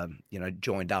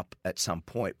 joined up at some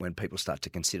point when people start to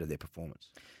consider their performance.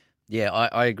 Yeah,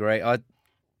 I agree.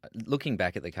 Looking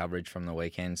back at the coverage from the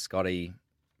weekend, Scotty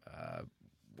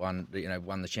won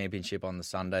the championship on the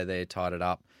Sunday there, tied it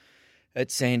up at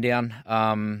Sandown.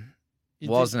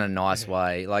 Wasn't a nice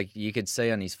way. Like you could see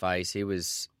on his face, he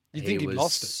was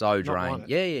lost it, so drained.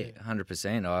 Yeah,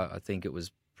 100%. I think it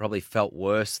was probably felt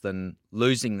worse than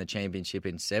losing the championship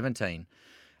in 2017.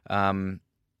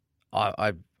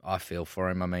 I feel for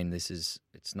him. It's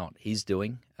not his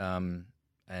doing, and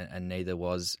neither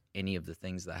was any of the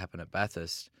things that happened at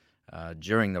Bathurst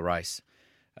during the race.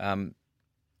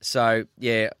 So,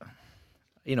 yeah,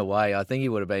 in a way, I think he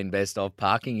would have been best off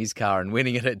parking his car and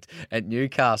winning it at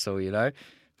Newcastle,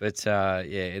 But,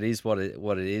 it is what it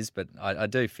is. But I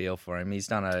do feel for him. He's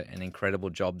done an incredible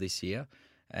job this year,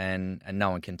 and no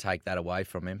one can take that away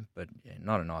from him. But, yeah,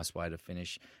 not a nice way to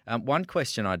finish. One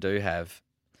question I do have.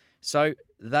 So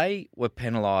they were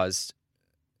penalised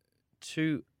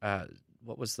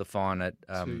what was the fine at?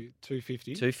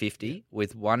 250. 250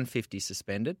 with 150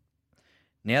 suspended.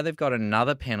 Now they've got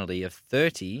another penalty of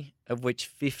 30, of which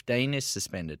 15 is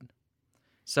suspended.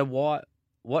 So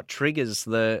what triggers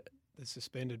the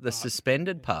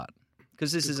suspended part?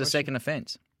 Because this is a second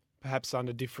offence. Perhaps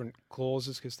under different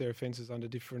clauses, because their offences under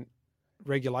different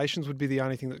regulations would be the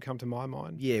only thing that come to my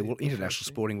mind. Yeah, well, international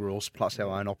sporting rules plus our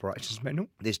own operations manual.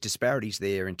 There's disparities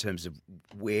there in terms of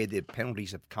where the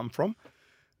penalties have come from.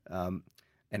 And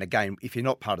again, if you're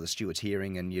not part of the steward's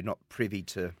hearing and you're not privy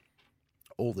to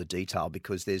all the detail,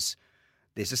 because there's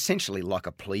essentially like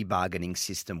a plea bargaining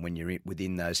system when you're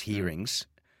within those hearings,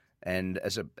 and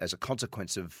as a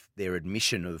consequence of their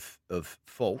admission of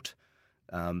fault,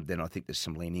 then I think there's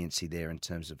some leniency there in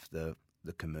terms of the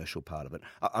commercial part of it.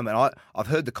 I've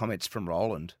heard the comments from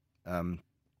Roland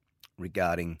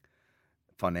regarding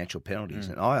financial penalties,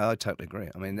 and I totally agree.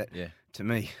 To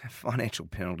me, a financial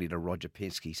penalty to Roger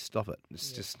Penske, stop it.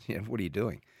 It's just, what are you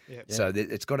doing? Yeah. So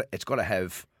it's got to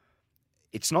have.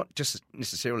 It's not just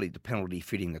necessarily the penalty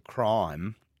fitting the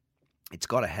crime. It's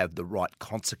got to have the right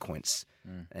consequence,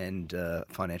 and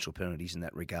financial penalties in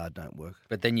that regard don't work.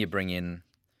 But then you bring in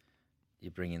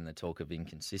the talk of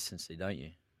inconsistency, don't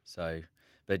you? So,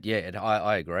 but yeah,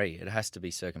 I agree. It has to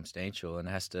be circumstantial, and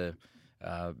it has to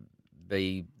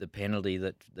be the penalty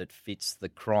that fits the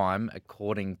crime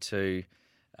according to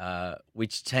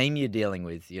which team you're dealing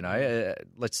with.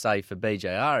 Let's say for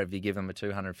BJR, if you give them a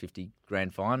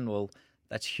 $250,000 fine, well,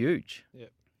 that's huge. Yeah.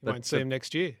 You won't see him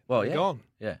next year. Well, They're gone.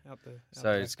 Yeah.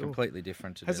 So it's completely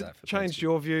different to do that for Has it changed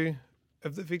your view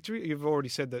of the victory? You've already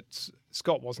said that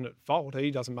Scott wasn't at fault.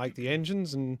 He doesn't make the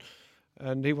engines, and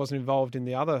he wasn't involved in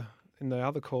the other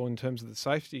call in terms of the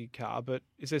safety car. But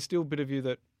is there still a bit of you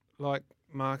that, like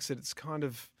Mark said, it's kind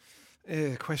of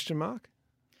question mark?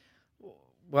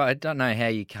 Well, I don't know how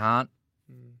you can't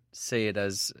see it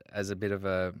as a bit of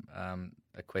a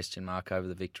question mark over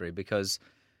the victory, because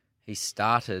he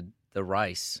started the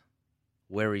race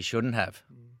where he shouldn't have.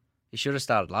 He should have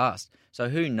started last. So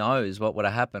who knows what would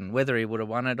have happened, whether he would have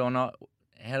won it or not.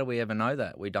 How do we ever know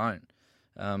that? We don't.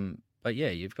 But yeah,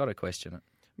 you've got to question it.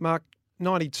 Mark,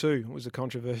 92 was a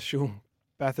controversial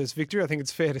Bathurst victory, I think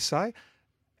it's fair to say.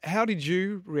 How did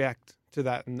you react to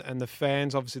that? And the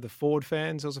fans, obviously the Ford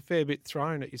fans, there was a fair bit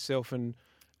thrown at yourself and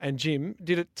and Jim,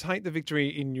 did it taint the victory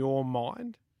in your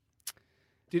mind?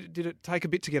 Did it take a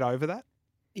bit to get over that?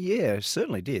 Yeah, it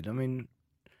certainly did. I mean,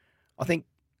 I think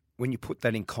when you put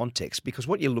that in context, because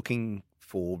what you're looking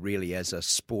for really as a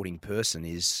sporting person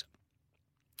is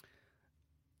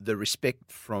the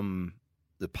respect from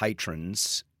the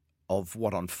patrons of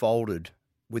what unfolded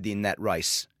within that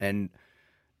race. And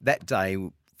that day,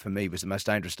 for me, was the most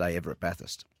dangerous day ever at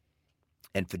Bathurst.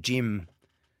 And for Jim,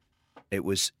 it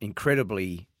was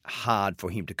incredibly hard for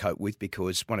him to cope with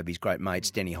because one of his great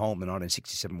mates, Denny Holm, the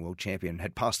 1967 world champion,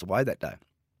 had passed away that day.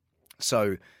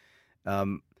 So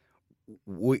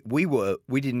we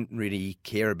didn't really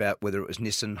care about whether it was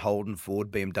Nissan, Holden,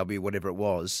 Ford, BMW, whatever it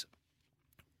was.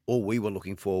 All we were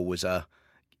looking for was an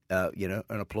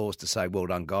applause to say, "Well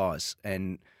done, guys."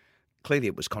 And clearly,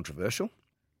 it was controversial,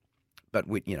 but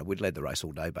we'd led the race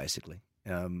all day basically.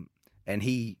 And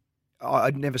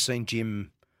I'd never seen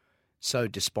Jim so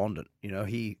despondent.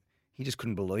 He just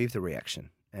couldn't believe the reaction,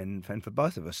 and for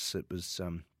both of us, it was.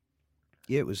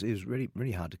 It was really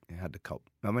really hard to cope.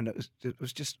 I mean, it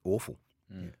was just awful.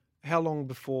 Mm. How long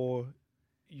before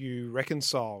you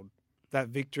reconciled that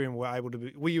victory and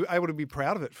were you able to be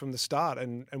proud of it from the start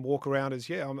and walk around as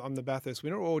I'm the Bathurst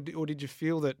winner, or did you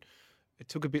feel that it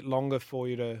took a bit longer for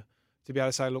you to be able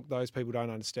to say, look, those people don't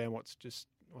understand what's just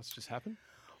happened?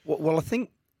 Well, I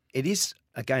think it is,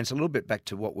 again, it's a little bit back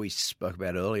to what we spoke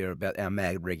about earlier about our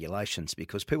MAG regulations,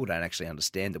 because people don't actually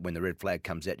understand that when the red flag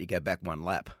comes out, you go back one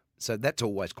lap. So that's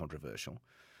always controversial.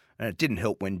 And it didn't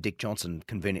help when Dick Johnson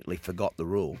conveniently forgot the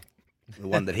rule, the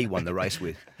one that he won the race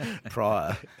with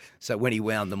prior. So when he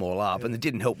wound them all up, and it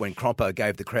didn't help when Crompo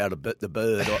gave the crowd the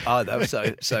bird either.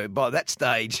 So by that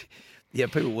stage,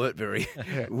 people weren't very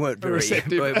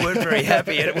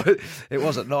happy, and it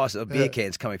wasn't nice. Beer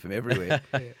cans coming from everywhere.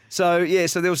 So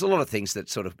there was a lot of things that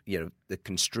sort of that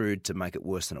construed to make it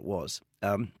worse than it was.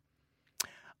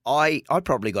 I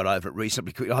probably got over it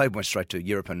reasonably quickly. I went straight to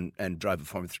Europe and drove a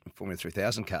Formula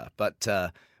 3000 car, but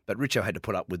Richo had to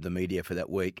put up with the media for that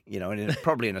week. And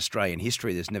probably in Australian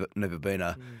history, there's never been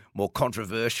a more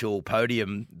controversial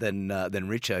podium than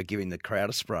Richo giving the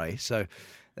crowd a spray. So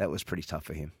that was pretty tough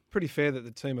for him. Pretty fair that the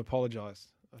team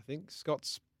apologised. I think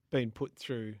Scott's been put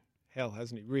through hell,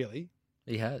 hasn't he? Really?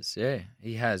 He has, yeah,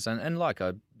 he has. And like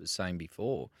I was saying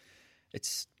before,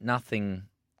 it's nothing.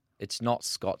 It's not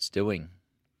Scott's doing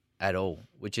at all,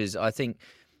 which is, I think,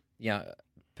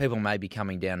 people may be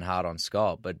coming down hard on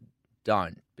Scott, but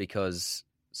don't, because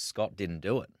Scott didn't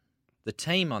do it. The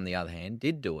team, on the other hand,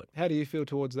 did do it. How do you feel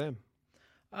towards them?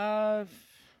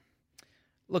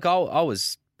 Look, I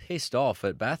was pissed off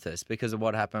at Bathurst because of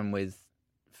what happened with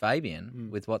Fabian,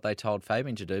 with what they told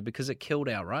Fabian to do, because it killed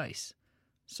our race.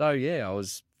 So, I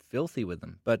was filthy with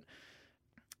them. But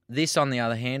this, on the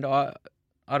other hand, I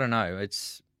don't know.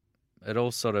 It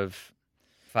all sort of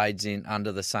fades in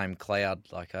under the same cloud.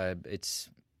 Like I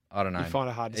don't know. You find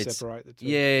it hard to separate the two.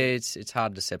 Yeah, it's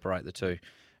hard to separate the two.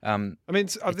 I mean, they're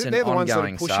the ones that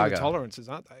are pushing the tolerances,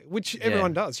 aren't they? Which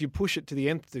everyone does. You push it to the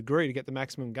nth degree to get the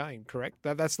maximum gain, correct?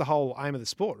 That's the whole aim of the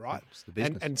sport, right? It's the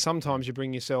business. And sometimes you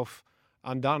bring yourself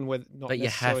undone with not. But you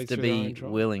have to be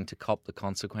willing to cop the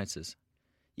consequences.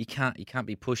 You can't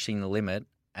be pushing the limit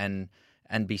and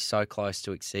be so close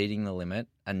to exceeding the limit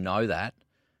and know that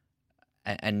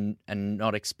and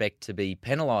not expect to be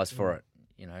penalised for it,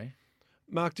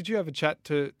 Mark, did you have a chat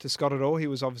to Scott at all? He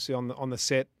was obviously on the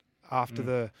set after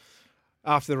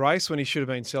the race when he should have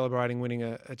been celebrating winning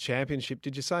a championship.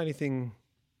 Did you say anything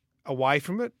away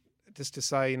from it, just to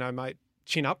say, mate,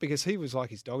 chin up, because he was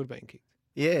like his dog had been kicked?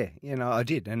 Yeah, I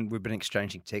did, and we've been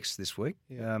exchanging texts this week.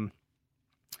 Yeah.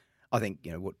 I think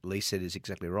what Lee said is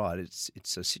exactly right.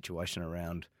 It's a situation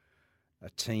around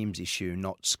a team's issue,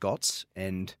 not Scott's,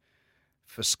 and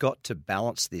for Scott to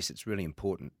balance this, it's really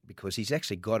important, because he's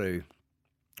actually got to.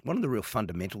 One of the real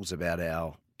fundamentals about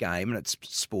our game, and it's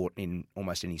sport in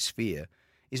almost any sphere,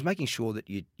 is making sure that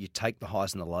you take the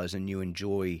highs and the lows and you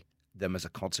enjoy them as a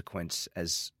consequence.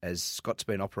 As Scott's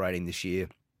been operating this year,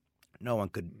 no one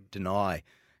could deny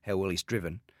how well he's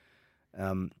driven.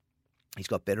 He's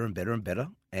got better and better and better,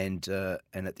 and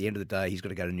at the end of the day, he's got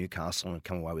to go to Newcastle and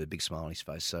come away with a big smile on his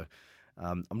face. So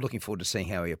I'm looking forward to seeing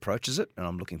how he approaches it, and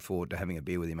I'm looking forward to having a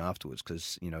beer with him afterwards,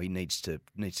 because he needs to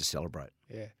celebrate.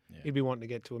 Yeah. He'd be wanting to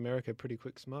get to America pretty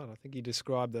quick, smart. I think he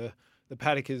described the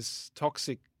paddock as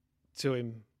toxic to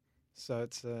him, so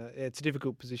it's a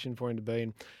difficult position for him to be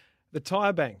in. The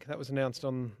tyre bank, that was announced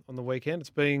on the weekend. It's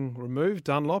being removed.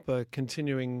 Dunlop are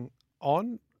continuing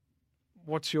on.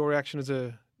 What's your reaction as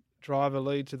a driver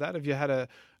lead to that? Have you had a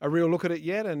real look at it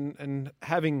yet? And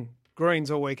having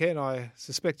greens all weekend, I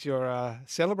suspect you're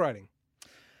celebrating.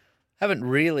 haven't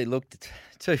really looked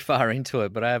too far into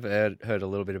it, but I have heard a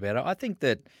little bit about it. I think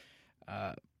that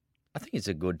it's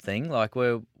a good thing. Like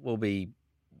we'll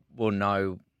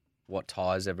know what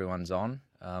tyres everyone's on.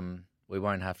 We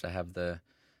won't have to have the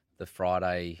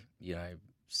Friday,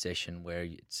 session where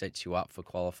it sets you up for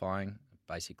qualifying,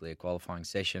 basically a qualifying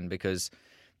session, because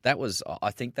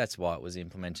I think that's why it was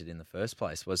implemented in the first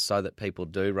place, was so that people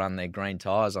do run their green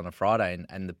tyres on a Friday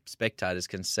and the spectators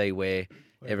can see where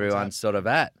everyone's sort of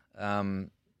at.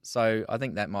 So I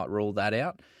think that might rule that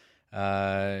out,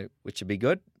 which would be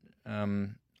good.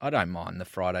 I don't mind the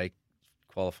Friday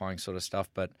qualifying sort of stuff,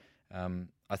 but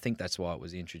I think that's why it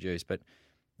was introduced. But,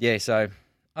 yeah, so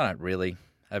I don't really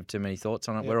have too many thoughts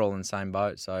on it. We're all in the same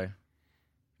boat, so,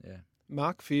 yeah.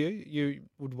 Mark, for you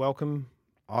would welcome...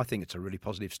 I think it's a really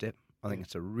positive step. I think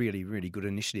it's a really, really good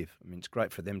initiative. I mean, it's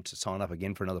great for them to sign up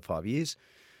again for another 5 years.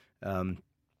 To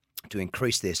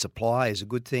increase their supply is a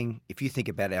good thing. If you think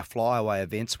about our flyaway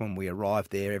events, when we arrive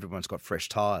there, everyone's got fresh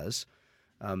tyres.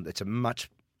 It's a much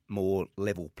more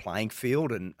level playing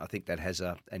field, and I think that has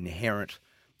an inherent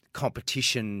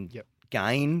competition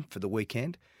gain for the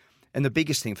weekend. And the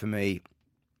biggest thing for me,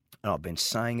 and I've been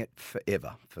saying it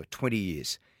forever, for 20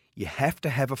 years, you have to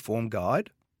have a form guide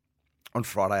on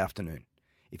Friday afternoon.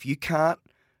 If you can't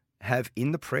have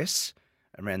in the press,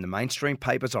 around the mainstream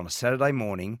papers on a Saturday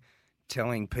morning,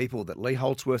 telling people that Lee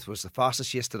Holdsworth was the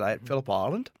fastest yesterday at Phillip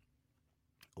Island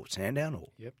or Sandown or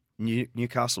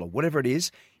Newcastle or whatever it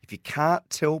is, if you can't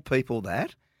tell people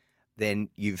that, then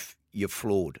you're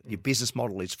flawed. Your business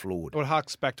model is flawed. Well, it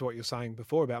harks back to what you were saying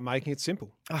before about making it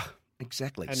simple. Oh,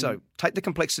 exactly. So take the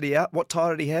complexity out. What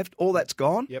tyre did he have? All that's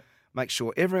gone. Yep. Make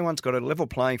sure everyone's got a level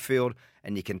playing field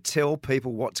and you can tell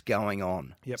people what's going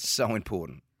on. Yep. So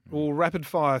important. We'll rapid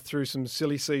fire through some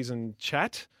silly season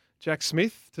chat. Jack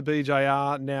Smith to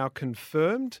BJR now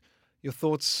confirmed. Your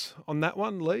thoughts on that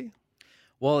one, Lee?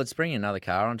 Well, it's bringing another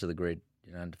car onto the grid,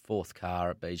 the fourth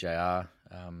car at BJR.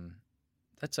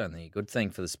 That's only a good thing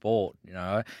for the sport.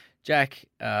 Jack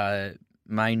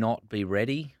may not be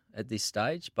ready at this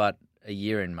stage, but a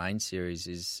year in main series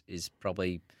is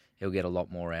probably... he'll get a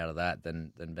lot more out of that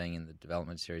than being in the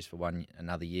development series for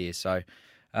another year. So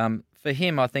for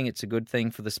him, I think it's a good thing.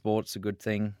 For the sport, it's a good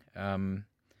thing.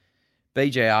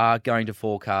 BJR going to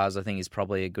 4 cars, I think, is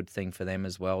probably a good thing for them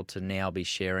as well, to now be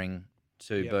sharing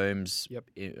 2 booms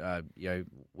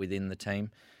within the team.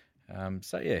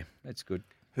 So, yeah, that's good.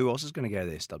 Who else is going to go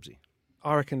there, Stubbsy?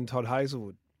 I reckon Todd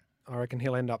Hazelwood. I reckon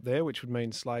he'll end up there, which would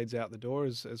mean Slade's out the door,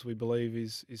 as we believe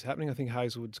is happening. I think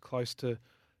Hazelwood's close to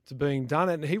being done.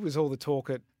 And he was all the talk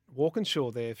at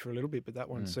Walkinshaw there for a little bit, but that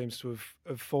one seems to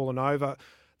have fallen over.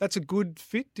 That's a good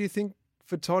fit, do you think,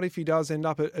 for Todd, if he does end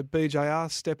up at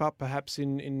BJR, step up perhaps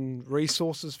in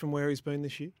resources from where he's been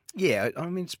this year? Yeah, I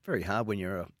mean, it's very hard when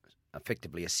you're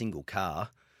effectively a single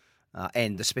car,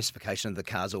 and the specification of the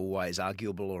car's always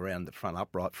arguable around the front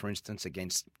upright, for instance,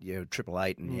 against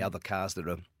 888 and the other cars that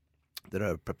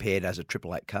are prepared as a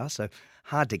 888 car. So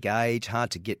hard to gauge,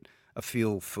 hard to get a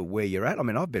feel for where you're at. I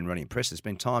mean, I've been really impressed. There's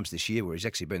been times this year where he's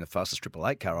actually been the fastest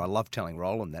 888 car. I love telling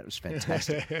Roland that. It was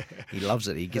fantastic. He loves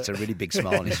it. He gets a really big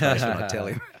smile on his face when I tell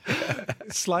him.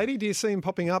 Slady, do you see him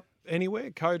popping up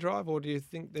anywhere, co-drive, or do you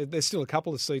think there's still a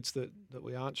couple of seats that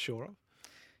we aren't sure of?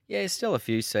 Yeah, still a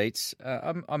few seats.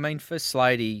 I mean, for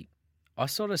Slady, I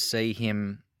sort of see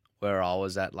him where I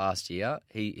was at last year.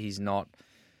 He's not...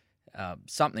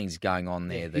 something's going on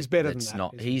there. He's better than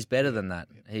that. He's better than that.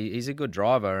 He's a good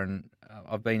driver, and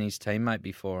I've been his teammate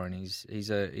before, and he's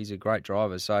a great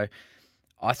driver. So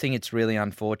I think it's really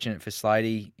unfortunate for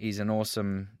Slady. He's an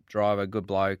awesome driver, good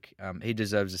bloke. He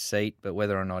deserves a seat, but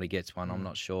whether or not he gets one, I'm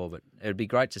not sure. But it'd be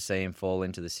great to see him fall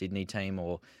into the Sydney team,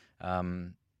 or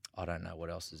I don't know what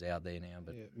else is out there now.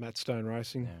 But Matt Stone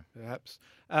Racing, perhaps.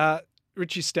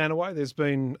 Richie Stanaway, there's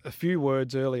been a few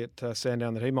words early at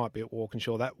Sandown that he might be at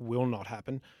Walkinshaw. That will not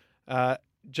happen.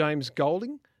 James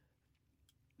Golding,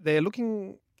 they're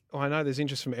looking... I know there's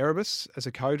interest from Erebus as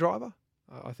a co-driver.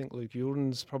 I think Luke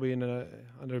Yulden's probably under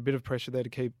a bit of pressure there to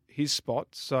keep his spot.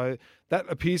 So that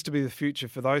appears to be the future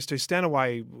for those two.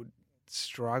 Stanaway would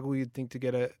struggle, you'd think, to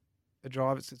get a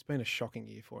drive. It's been a shocking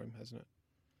year for him, hasn't it?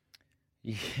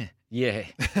 Yeah.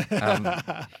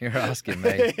 You're asking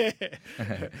me.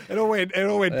 It all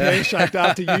went pear-shaped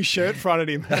after you shirt-fronted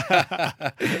him.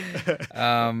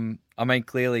 I mean,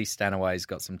 clearly Stanaway's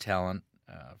got some talent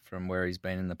from where he's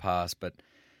been in the past, but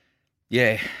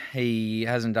yeah, he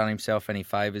hasn't done himself any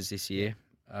favours this year.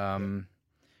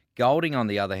 Golding, on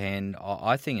the other hand,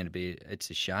 I think it's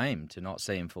a shame to not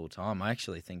see him full time. I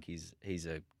actually think he's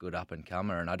a good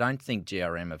up-and-comer, and I don't think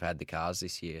GRM have had the cars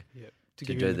this year to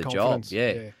do the job.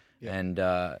 Yeah. And,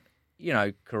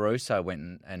 Caruso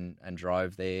went and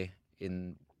drove there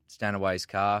in Stanaway's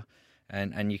car,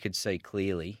 and you could see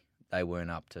clearly they weren't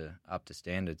up to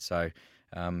standard. So,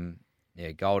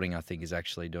 Golding, I think, is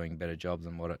actually doing a better job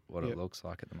than what it looks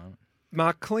like at the moment.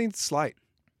 Mark, clean slate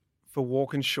for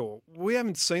Walkinshaw. We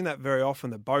haven't seen that very often,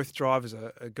 that both drivers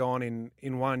are gone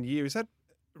in 1 year. Is that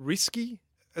risky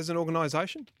as an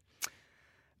organisation?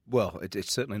 Well,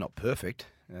 it's certainly not perfect.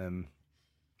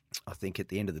 I think at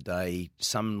the end of the day,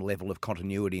 some level of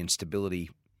continuity and stability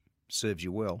serves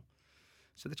you well.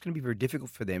 So that's going to be very difficult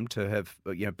for them to have,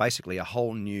 basically a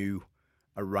whole new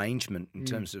arrangement in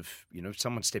terms of,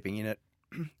 someone stepping in it.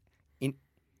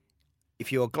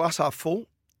 If you're glass half full,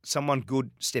 someone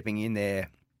good stepping in there,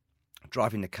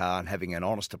 driving the car and having an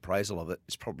honest appraisal of it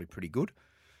is probably pretty good.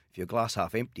 If you're glass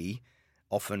half empty,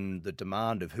 often the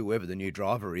demand of whoever the new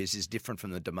driver is different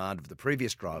from the demand of the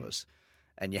previous drivers.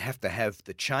 And you have to have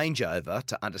the changeover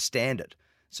to understand it.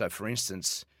 So, for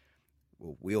instance,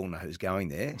 we all know who's going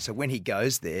there. So when he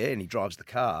goes there and he drives the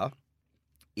car,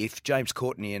 if James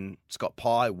Courtney and Scott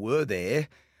Pye were there,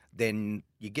 then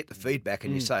you get the feedback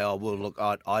and you say, oh, well, look,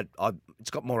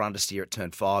 it's got more understeer at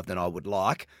turn 5 than I would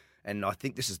like, and I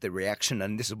think this is the reaction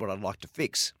and this is what I'd like to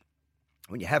fix.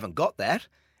 When you haven't got that,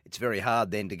 it's very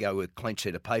hard then to go with a clean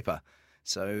sheet of paper.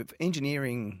 So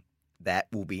engineering that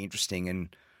will be interesting,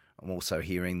 and I'm also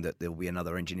hearing that there will be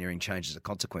another engineering change as a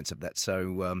consequence of that.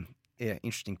 So,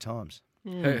 interesting times.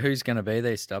 Who's going to be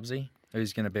there, Stubbsy?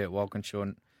 Who's going to be at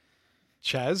Walkinshaw?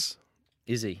 Chaz.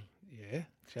 Is he? Yeah,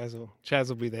 Chaz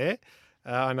will be there.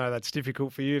 I know that's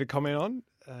difficult for you to comment on,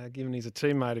 given he's a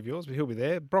teammate of yours, but he'll be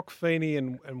there. Brock Feeney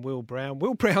and Will Brown.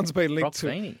 Will Brown's been linked to...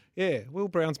 Feeney? Yeah, Will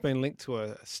Brown's been linked to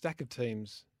a stack of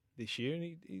teams this year,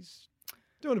 and he's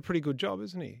doing a pretty good job,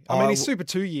 isn't he? I mean, his Super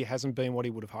 2 year hasn't been what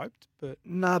he would have hoped, but...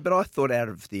 No, but I thought out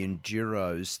of the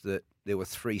Enduros that there were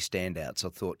 3 standouts. I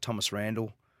thought Thomas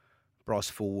Randall, Bryce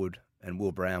Forward and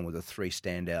Will Brown were the 3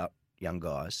 standout young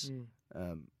guys.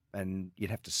 And you'd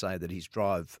have to say that his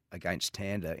drive against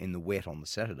Tander in the wet on the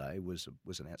Saturday was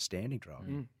an outstanding drive.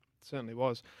 Certainly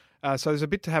was. So there's a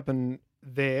bit to happen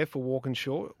there for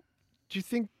Walkinshaw. Do you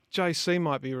think JC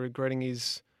might be regretting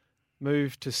his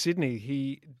move to Sydney?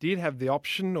 He did have the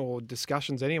option, or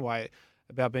discussions anyway,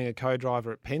 about being a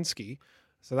co-driver at Penske.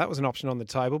 So that was an option on the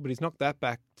table, but he's knocked that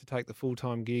back to take the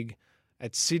full-time gig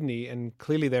at Sydney. And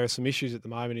clearly there are some issues at the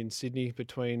moment in Sydney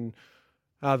between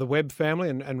the Webb family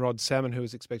and Rod Salmon, who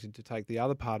is expected to take the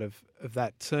other part of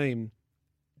that team.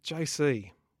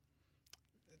 JC,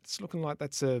 it's looking like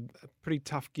that's a pretty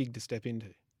tough gig to step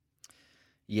into.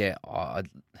 Yeah,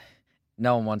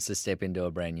 no one wants to step into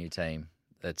a brand new team.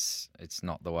 It's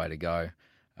not the way to go.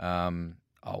 I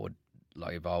would,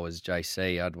 like, if I was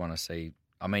JC, I'd want to see.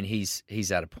 I mean,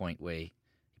 he's at a point where he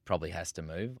probably has to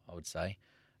move, I would say.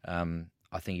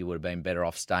 I think he would have been better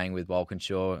off staying with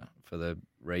Walkinshaw for the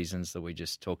reasons that we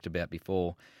just talked about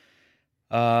before.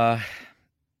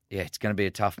 It's going to be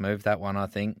a tough move, that one, I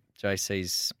think.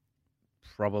 JC's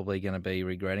probably going to be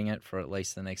regretting it for at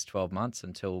least the next 12 months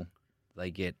until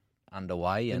they get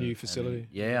underway. A new facility.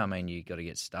 I mean, you got to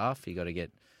get staff, you got to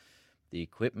get the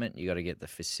equipment, you got to get the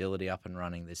facility up and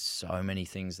running. There's so many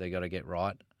things they got to get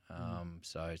right.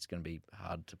 So it's going to be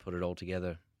hard to put it all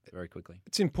together very quickly.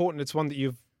 It's important. It's one that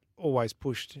you've always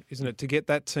pushed, isn't it? To get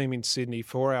that team in Sydney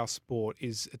for our sport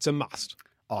it's a must.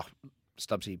 Oh,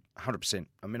 Stubbsy, 100%.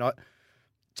 I mean, I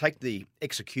take the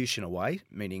execution away,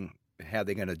 meaning how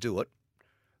they're going to do it.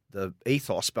 The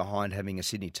ethos behind having a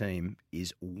Sydney team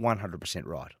is 100%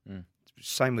 right.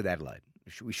 Same with Adelaide.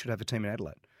 We should have a team in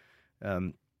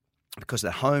Adelaide. Because the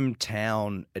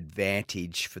hometown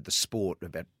advantage for the sport,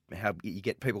 about how you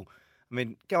get people. I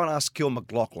mean, go and ask Gil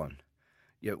McLaughlin.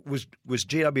 Was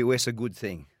GWS a good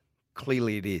thing?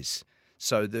 Clearly it is.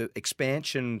 So the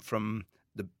expansion from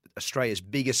Australia's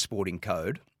biggest sporting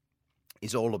code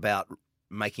is all about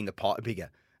making the pie bigger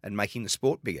and making the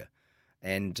sport bigger.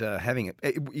 And having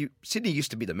it. Sydney used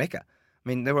to be the Mecca. I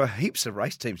mean, there were heaps of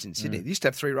race teams in Sydney. They used to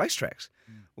have 3 racetracks.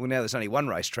 Well, now there's only 1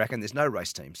 racetrack and there's no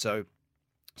race team. So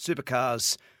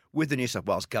supercars with the New South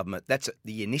Wales government,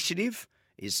 the initiative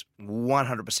is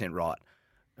 100% right.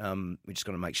 We just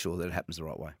got to make sure that it happens the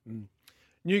right way.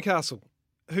 Newcastle,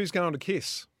 who's going to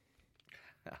kiss?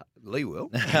 Lee will.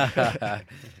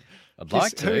 I'd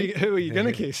like to. Who are you going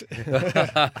to kiss? Hey,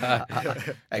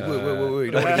 we don't want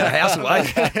to get the house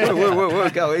away.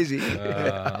 Go easy.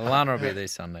 Alana will be there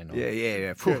Sunday night.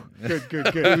 Yeah. Good.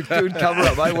 Good cover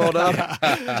up, mate. Well done.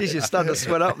 Jeez, you're starting to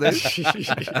sweat up there.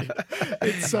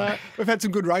 We've had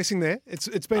some good racing there.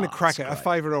 It's been a cracker, a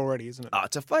favourite already, isn't it?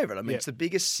 It's a favourite. I mean, It's the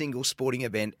biggest single sporting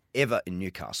event ever in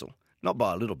Newcastle. Not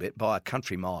by a little bit, by a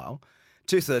country mile.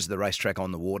 2/3 of the racetrack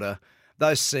on the water.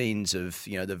 Those scenes of,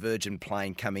 the Virgin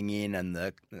plane coming in and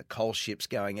the coal ships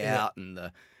going out and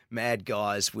the mad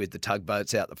guys with the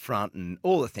tugboats out the front and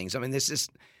all the things. I mean,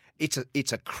 it's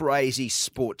a crazy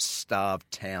sports-starved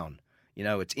town.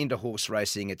 It's into horse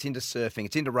racing, it's into surfing,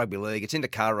 it's into rugby league, it's into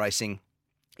car racing.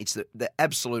 It's the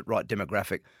absolute right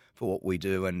demographic for what we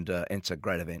do, and it's a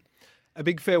great event. A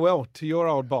big farewell to your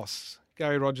old boss,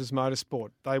 Gary Rogers Motorsport.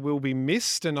 They will be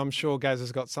missed, and I'm sure Gaz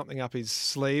has got something up his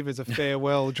sleeve as a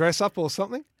farewell dress-up or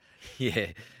something.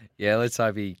 Yeah. Let's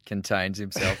hope he contains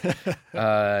himself.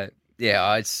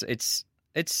 It's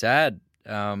sad.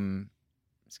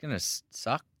 It's going to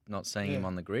suck not seeing him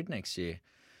on the grid next year.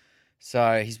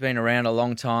 So he's been around a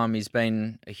long time. He's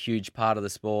been a huge part of the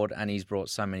sport, and he's brought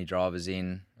so many drivers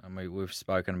in. I mean, we've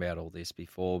spoken about all this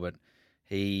before, but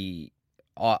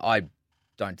I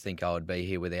don't think I would be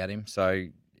here without him. So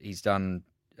he's done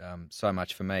so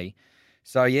much for me.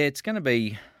 So it's going to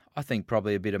be, I think,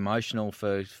 probably a bit emotional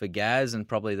for Gaz and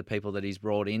probably the people that he's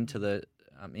brought into the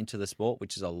sport,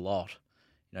 which is a lot.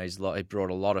 He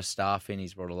brought a lot of staff in.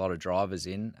 He's brought a lot of drivers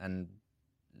in, and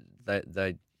they're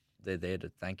there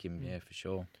to thank him. Yeah, for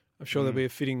sure. I'm sure there'll be a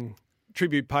fitting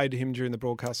tribute paid to him during the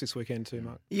broadcast this weekend too,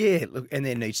 Mark. Yeah, look, and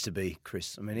there needs to be,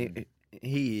 Chris. I mean,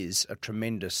 he is a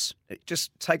tremendous.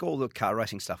 Just take all the car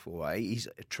racing stuff away. He's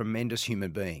a tremendous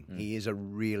human being. He is a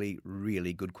really,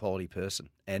 really good quality person,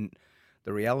 and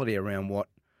the reality around what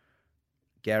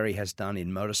Gary has done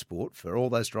in motorsport for all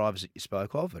those drivers that you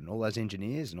spoke of and all those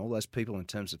engineers and all those people in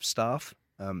terms of staff,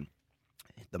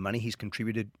 the money he's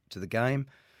contributed to the game,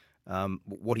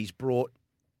 what he's brought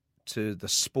to the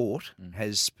sport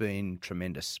has been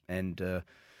tremendous. And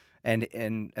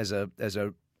as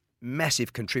a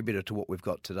massive contributor to what we've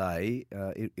got today,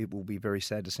 it will be very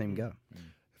sad to see him go.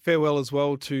 Farewell as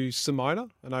well to Simona.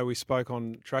 I know we spoke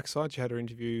on Trackside. You had her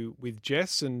interview with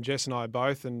Jess, and Jess and I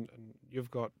both, and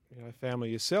you've got family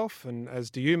yourself, and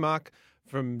as do you, Mark.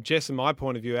 From Jess and my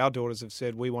point of view, our daughters have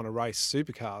said we want to race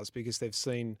supercars because they've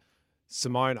seen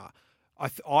Simona.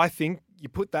 I think you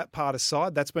put that part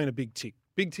aside, that's been a big tick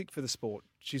for the sport.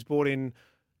 She's brought in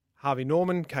Harvey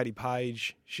Norman, Katie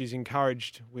Page. She's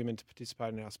encouraged women to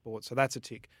participate in our sport, so that's a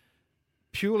tick.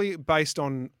 Purely based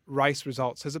on race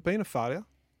results, has it been a failure?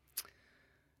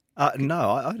 No,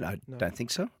 I don't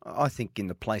think so. I think in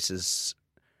the places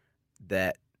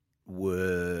that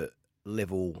were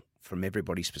level from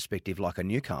everybody's perspective, like a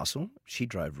Newcastle, she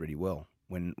drove really well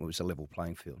when it was a level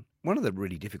playing field. One of the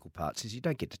really difficult parts is you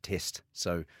don't get to test.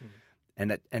 So,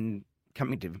 and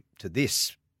coming to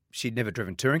this, she'd never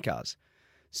driven touring cars.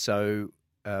 So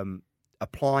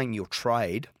applying your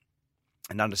trade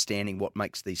and understanding what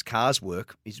makes these cars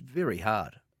work is very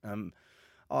hard.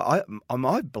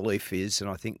 My belief is, and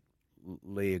I think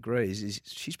Lee agrees, is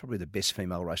she's probably the best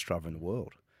female race driver in the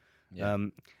world. Yeah.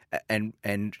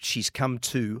 And she's come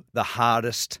to the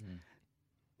hardest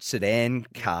sedan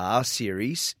car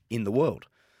series in the world.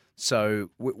 So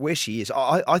where she is,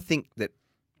 I think that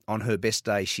on her best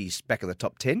day, she's back of the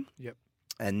top 10. Yep.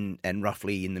 And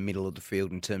roughly in the middle of the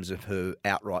field in terms of her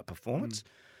outright performance.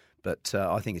 But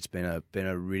I think it's been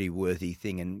a really worthy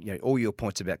thing. And all your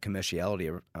points about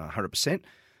commerciality are 100%,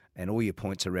 and all your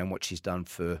points around what she's done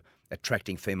for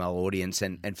attracting female audience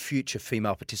and future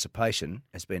female participation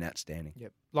has been outstanding.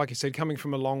 Yep. Like you said, coming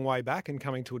from a long way back and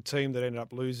coming to a team that ended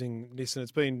up losing this, and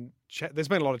there's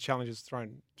been a lot of challenges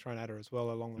thrown at her as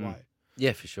well along the way.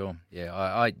 Yeah, for sure. Yeah,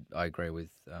 I agree with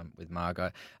Mark.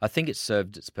 I think it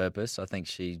served its purpose. I think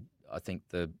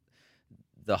the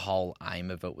whole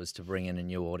aim of it was to bring in a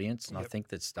new audience, and I think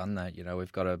that's done that.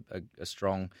 We've got a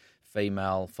strong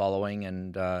female following,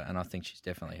 and I think she's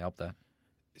definitely helped that.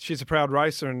 She's a proud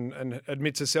racer and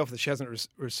admits herself that she hasn't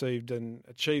received and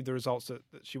achieved the results that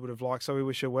she would have liked. So we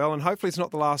wish her well. And hopefully it's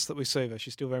not the last that we see of her.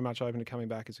 She's still very much open to coming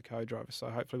back as a co-driver. So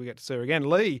hopefully we get to see her again.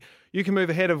 Lee, you can move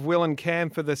ahead of Will and Cam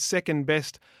for the second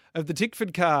best of the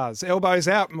Tickford cars. Elbows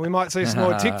out, and we might see some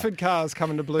more Tickford cars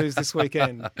coming to Blues this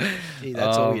weekend. Gee,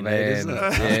 that's all you need, isn't it?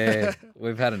 Yeah,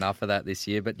 we've had enough of that this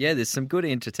year. But yeah, there's some good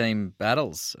inter-team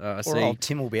battles. Old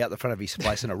Tim will be out the front of his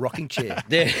place in a rocking chair.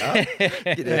 Yeah.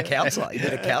 Get a counsellor.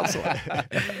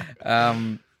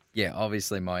 Yeah,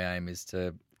 obviously my aim is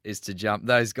to jump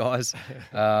those guys.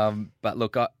 But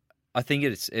look, I think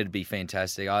it'd be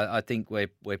fantastic. I think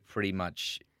we're pretty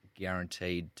much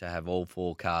guaranteed to have all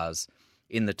four cars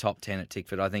in the top 10 at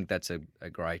Tickford. I think that's a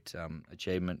great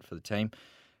achievement for the team.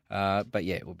 But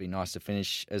yeah, it would be nice to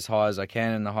finish as high as I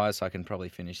can, and the highest I can probably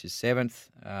finish is 7th.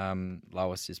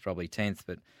 Lowest is probably 10th,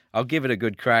 but I'll give it a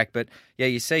good crack. But yeah,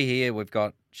 you see here we've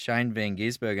got Shane Van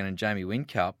Gisbergen and Jamie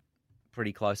Whincup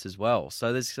pretty close as well.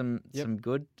 So there's some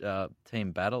good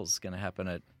team battles going to happen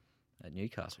at at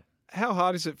Newcastle. How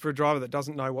hard is it for a driver that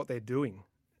doesn't know what they're doing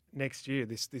next year,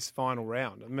 this final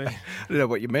round? I mean, I don't know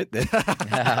what you meant there.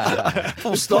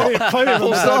 Full plenty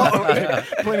stop.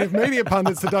 plenty of media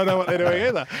pundits that don't know what they're doing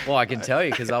either. Well, I can tell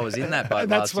you because I was in that boat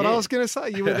And that's last what year. I was going to say.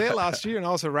 You were there last year, and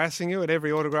I was harassing you at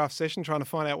every autograph session trying to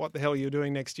find out what the hell you were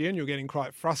doing next year, and you were getting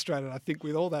quite frustrated, I think,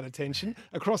 with all that attention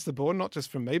across the board, not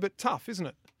just from me, but tough, isn't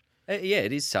it? Yeah,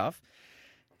 it is tough.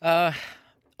 I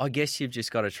guess you've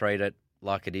just got to treat it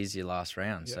like it is your last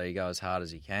round. Yep. So you go as hard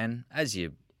as you can, as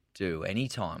you do any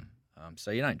time.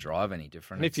 So you don't drive any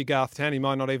different. And if you're Garth Town, you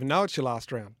might not even know it's your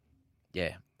last round.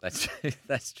 Yeah, that's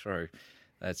true.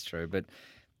 That's true. But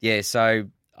yeah, so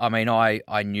I mean,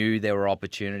 I knew there were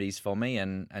opportunities for me,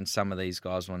 and some of these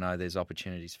guys will know there's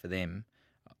opportunities for them.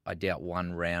 I doubt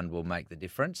one round will make the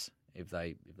difference if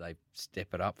they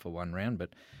step it up for one round. But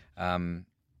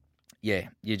yeah,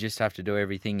 you just have to do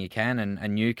everything you can,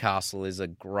 and Newcastle is a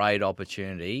great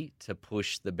opportunity to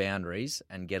push the boundaries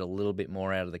and get a little bit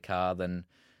more out of the car than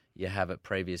you have at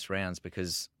previous rounds,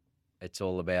 because it's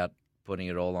all about putting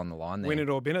it all on the line there. Win it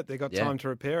or bin it. They've got time to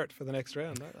repair it for the next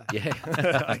round, don't they? Yeah.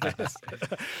 I guess.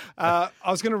 I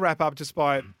was going to wrap up just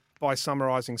by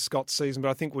summarising Scott's season, but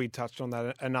I think we touched on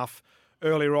that enough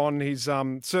earlier on. He's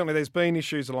certainly, there's been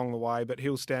issues along the way, but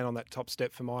he'll stand on that top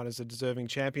step for mine as a deserving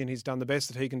champion. He's done the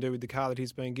best that he can do with the car that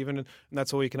he's been given, and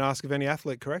that's all you can ask of any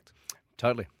athlete, correct?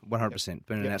 Totally, 100%.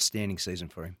 Been an outstanding season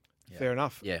for him. Yeah. Fair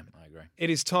enough. Yeah, I agree. It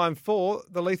is time for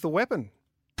the lethal weapon.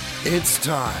 It's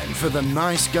time for the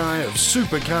nice guy of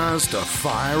supercars to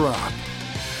fire up.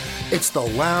 It's the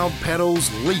Loud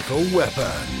Pedals Lethal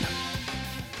Weapon.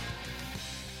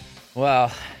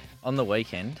 Well, on the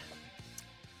weekend,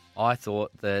 I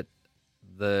thought that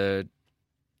the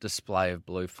display of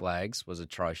blue flags was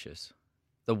atrocious.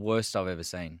 The worst I've ever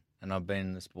seen. And I've been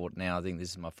in the sport now, I think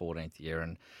this is my 14th year,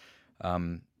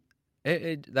 and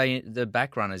the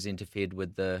back runners interfered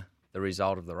with the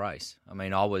result of the race. I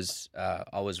mean, I was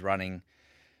running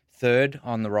third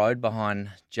on the road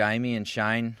behind Jamie and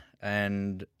Shane,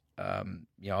 and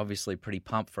obviously pretty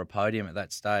pumped for a podium at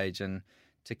that stage. And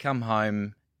to come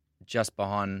home just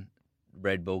behind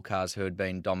Red Bull cars who had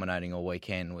been dominating all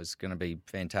weekend was going to be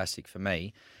fantastic for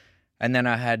me. And then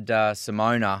I had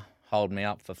Simona hold me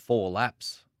up for 4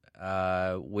 laps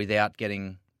without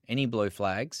getting any blue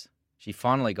flags. She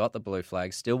finally got the blue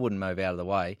flag, still wouldn't move out of the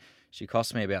way. She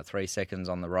cost me about 3 seconds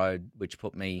on the road, which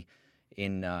put me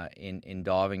in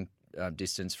diving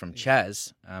distance from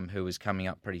Chaz, who was coming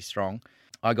up pretty strong.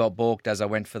 I got balked as I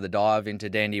went for the dive into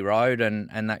Dandy Road,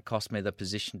 and that cost me the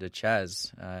position to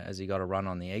Chaz as he got a run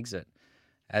on the exit.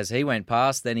 As he went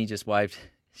past, then he just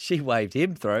she waved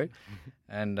him through,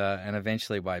 and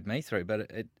eventually waved me through. But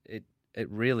it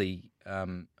really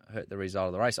hurt the result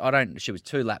of the race. She was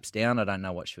 2 laps down. I don't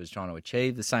know what she was trying to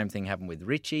achieve. The same thing happened with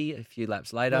Richie a few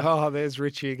laps later. Oh, there's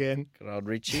Richie again. Good old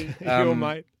Richie. Your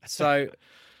mate. So,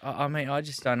 I mean, I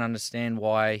just don't understand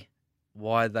why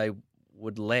they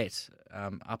would let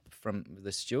up from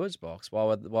the steward's box,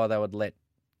 why they would let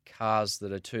cars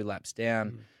that are 2 laps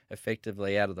down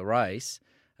effectively out of the race,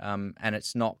 and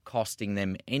it's not costing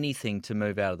them anything to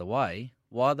move out of the way,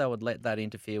 why they would let that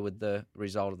interfere with the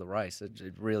result of the race.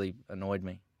 It really annoyed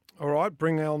me. All right,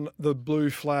 bring on the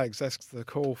blue flags. That's the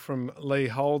call from Lee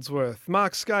Holdsworth.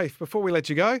 Mark Skaife, before we let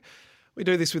you go, we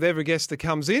do this with every guest that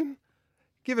comes in.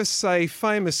 Give us a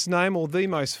famous name or the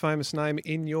most famous name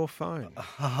in your phone.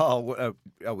 Oh,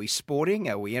 are we sporting?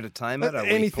 Are we entertainment? Are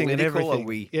anything we political? and everything. Are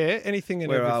we? Yeah, anything and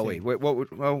where everything. Where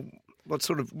are we?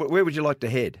 Where would you like to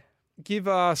head? Give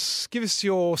us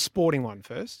your sporting one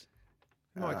first.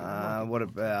 What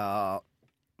about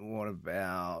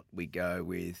we go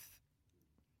with?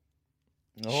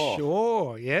 Oh.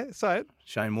 Sure, yeah. So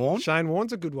Shane Warne. Shane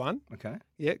Warne's a good one. Okay.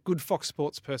 Yeah, good Fox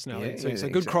Sports personality too. Yeah, So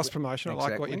good exactly. cross promotion. I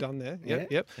like what Exactly. you've done there. Yeah.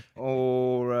 Yep.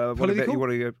 Or what about Political? you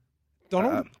want to go?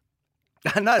 Donald?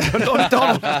 No, not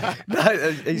Donald.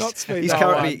 No, Not speed he's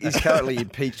dial currently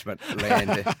impeachment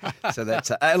land. So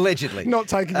that's allegedly Not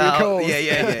taking your calls.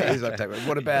 Yeah. He's not taking.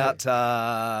 What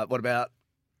about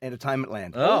entertainment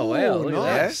land? Oh, wow. Look at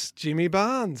that. Nice. Jimmy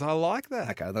Barnes. I like that.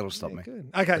 Okay, that'll stop me.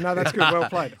 Good. Okay, no, that's good. Well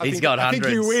played. I He's think, got I think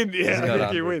you hundreds. win. Yeah, He's I got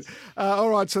think you win. hundreds. All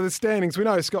right, so the standings. We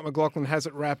know Scott McLaughlin has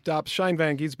it wrapped up. Shane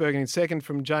Van Gisbergen in second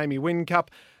from Jamie Whincup.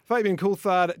 Fabian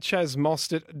Coulthard, Chaz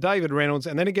Mostert, David Reynolds,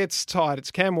 and then it gets tied.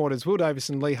 It's Cam Waters, Will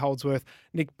Davison, Lee Holdsworth.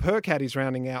 Nick Percat is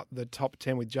rounding out the top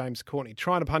 10 with James Courtney,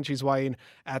 trying to punch his way in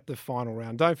at the final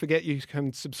round. Don't forget you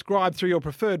can subscribe through your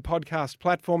preferred podcast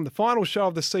platform. The final show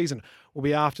of the season will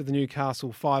be after the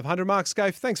Newcastle 500. Mark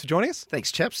Skaife, thanks for joining us. Thanks,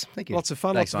 chaps. Thank you. Lots of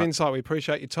fun, Thanks, lots of mate. insight. We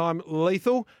appreciate your time.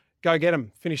 Lethal, Go get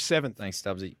him. Finish 7th. Thanks,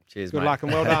 Stubbsy. Cheers, Good mate. luck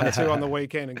and well done too on the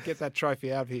weekend, and get that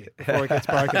trophy out of here before it gets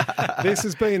broken. This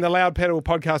has been the Loud Pedal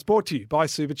podcast, brought to you by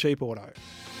Super Cheap Auto.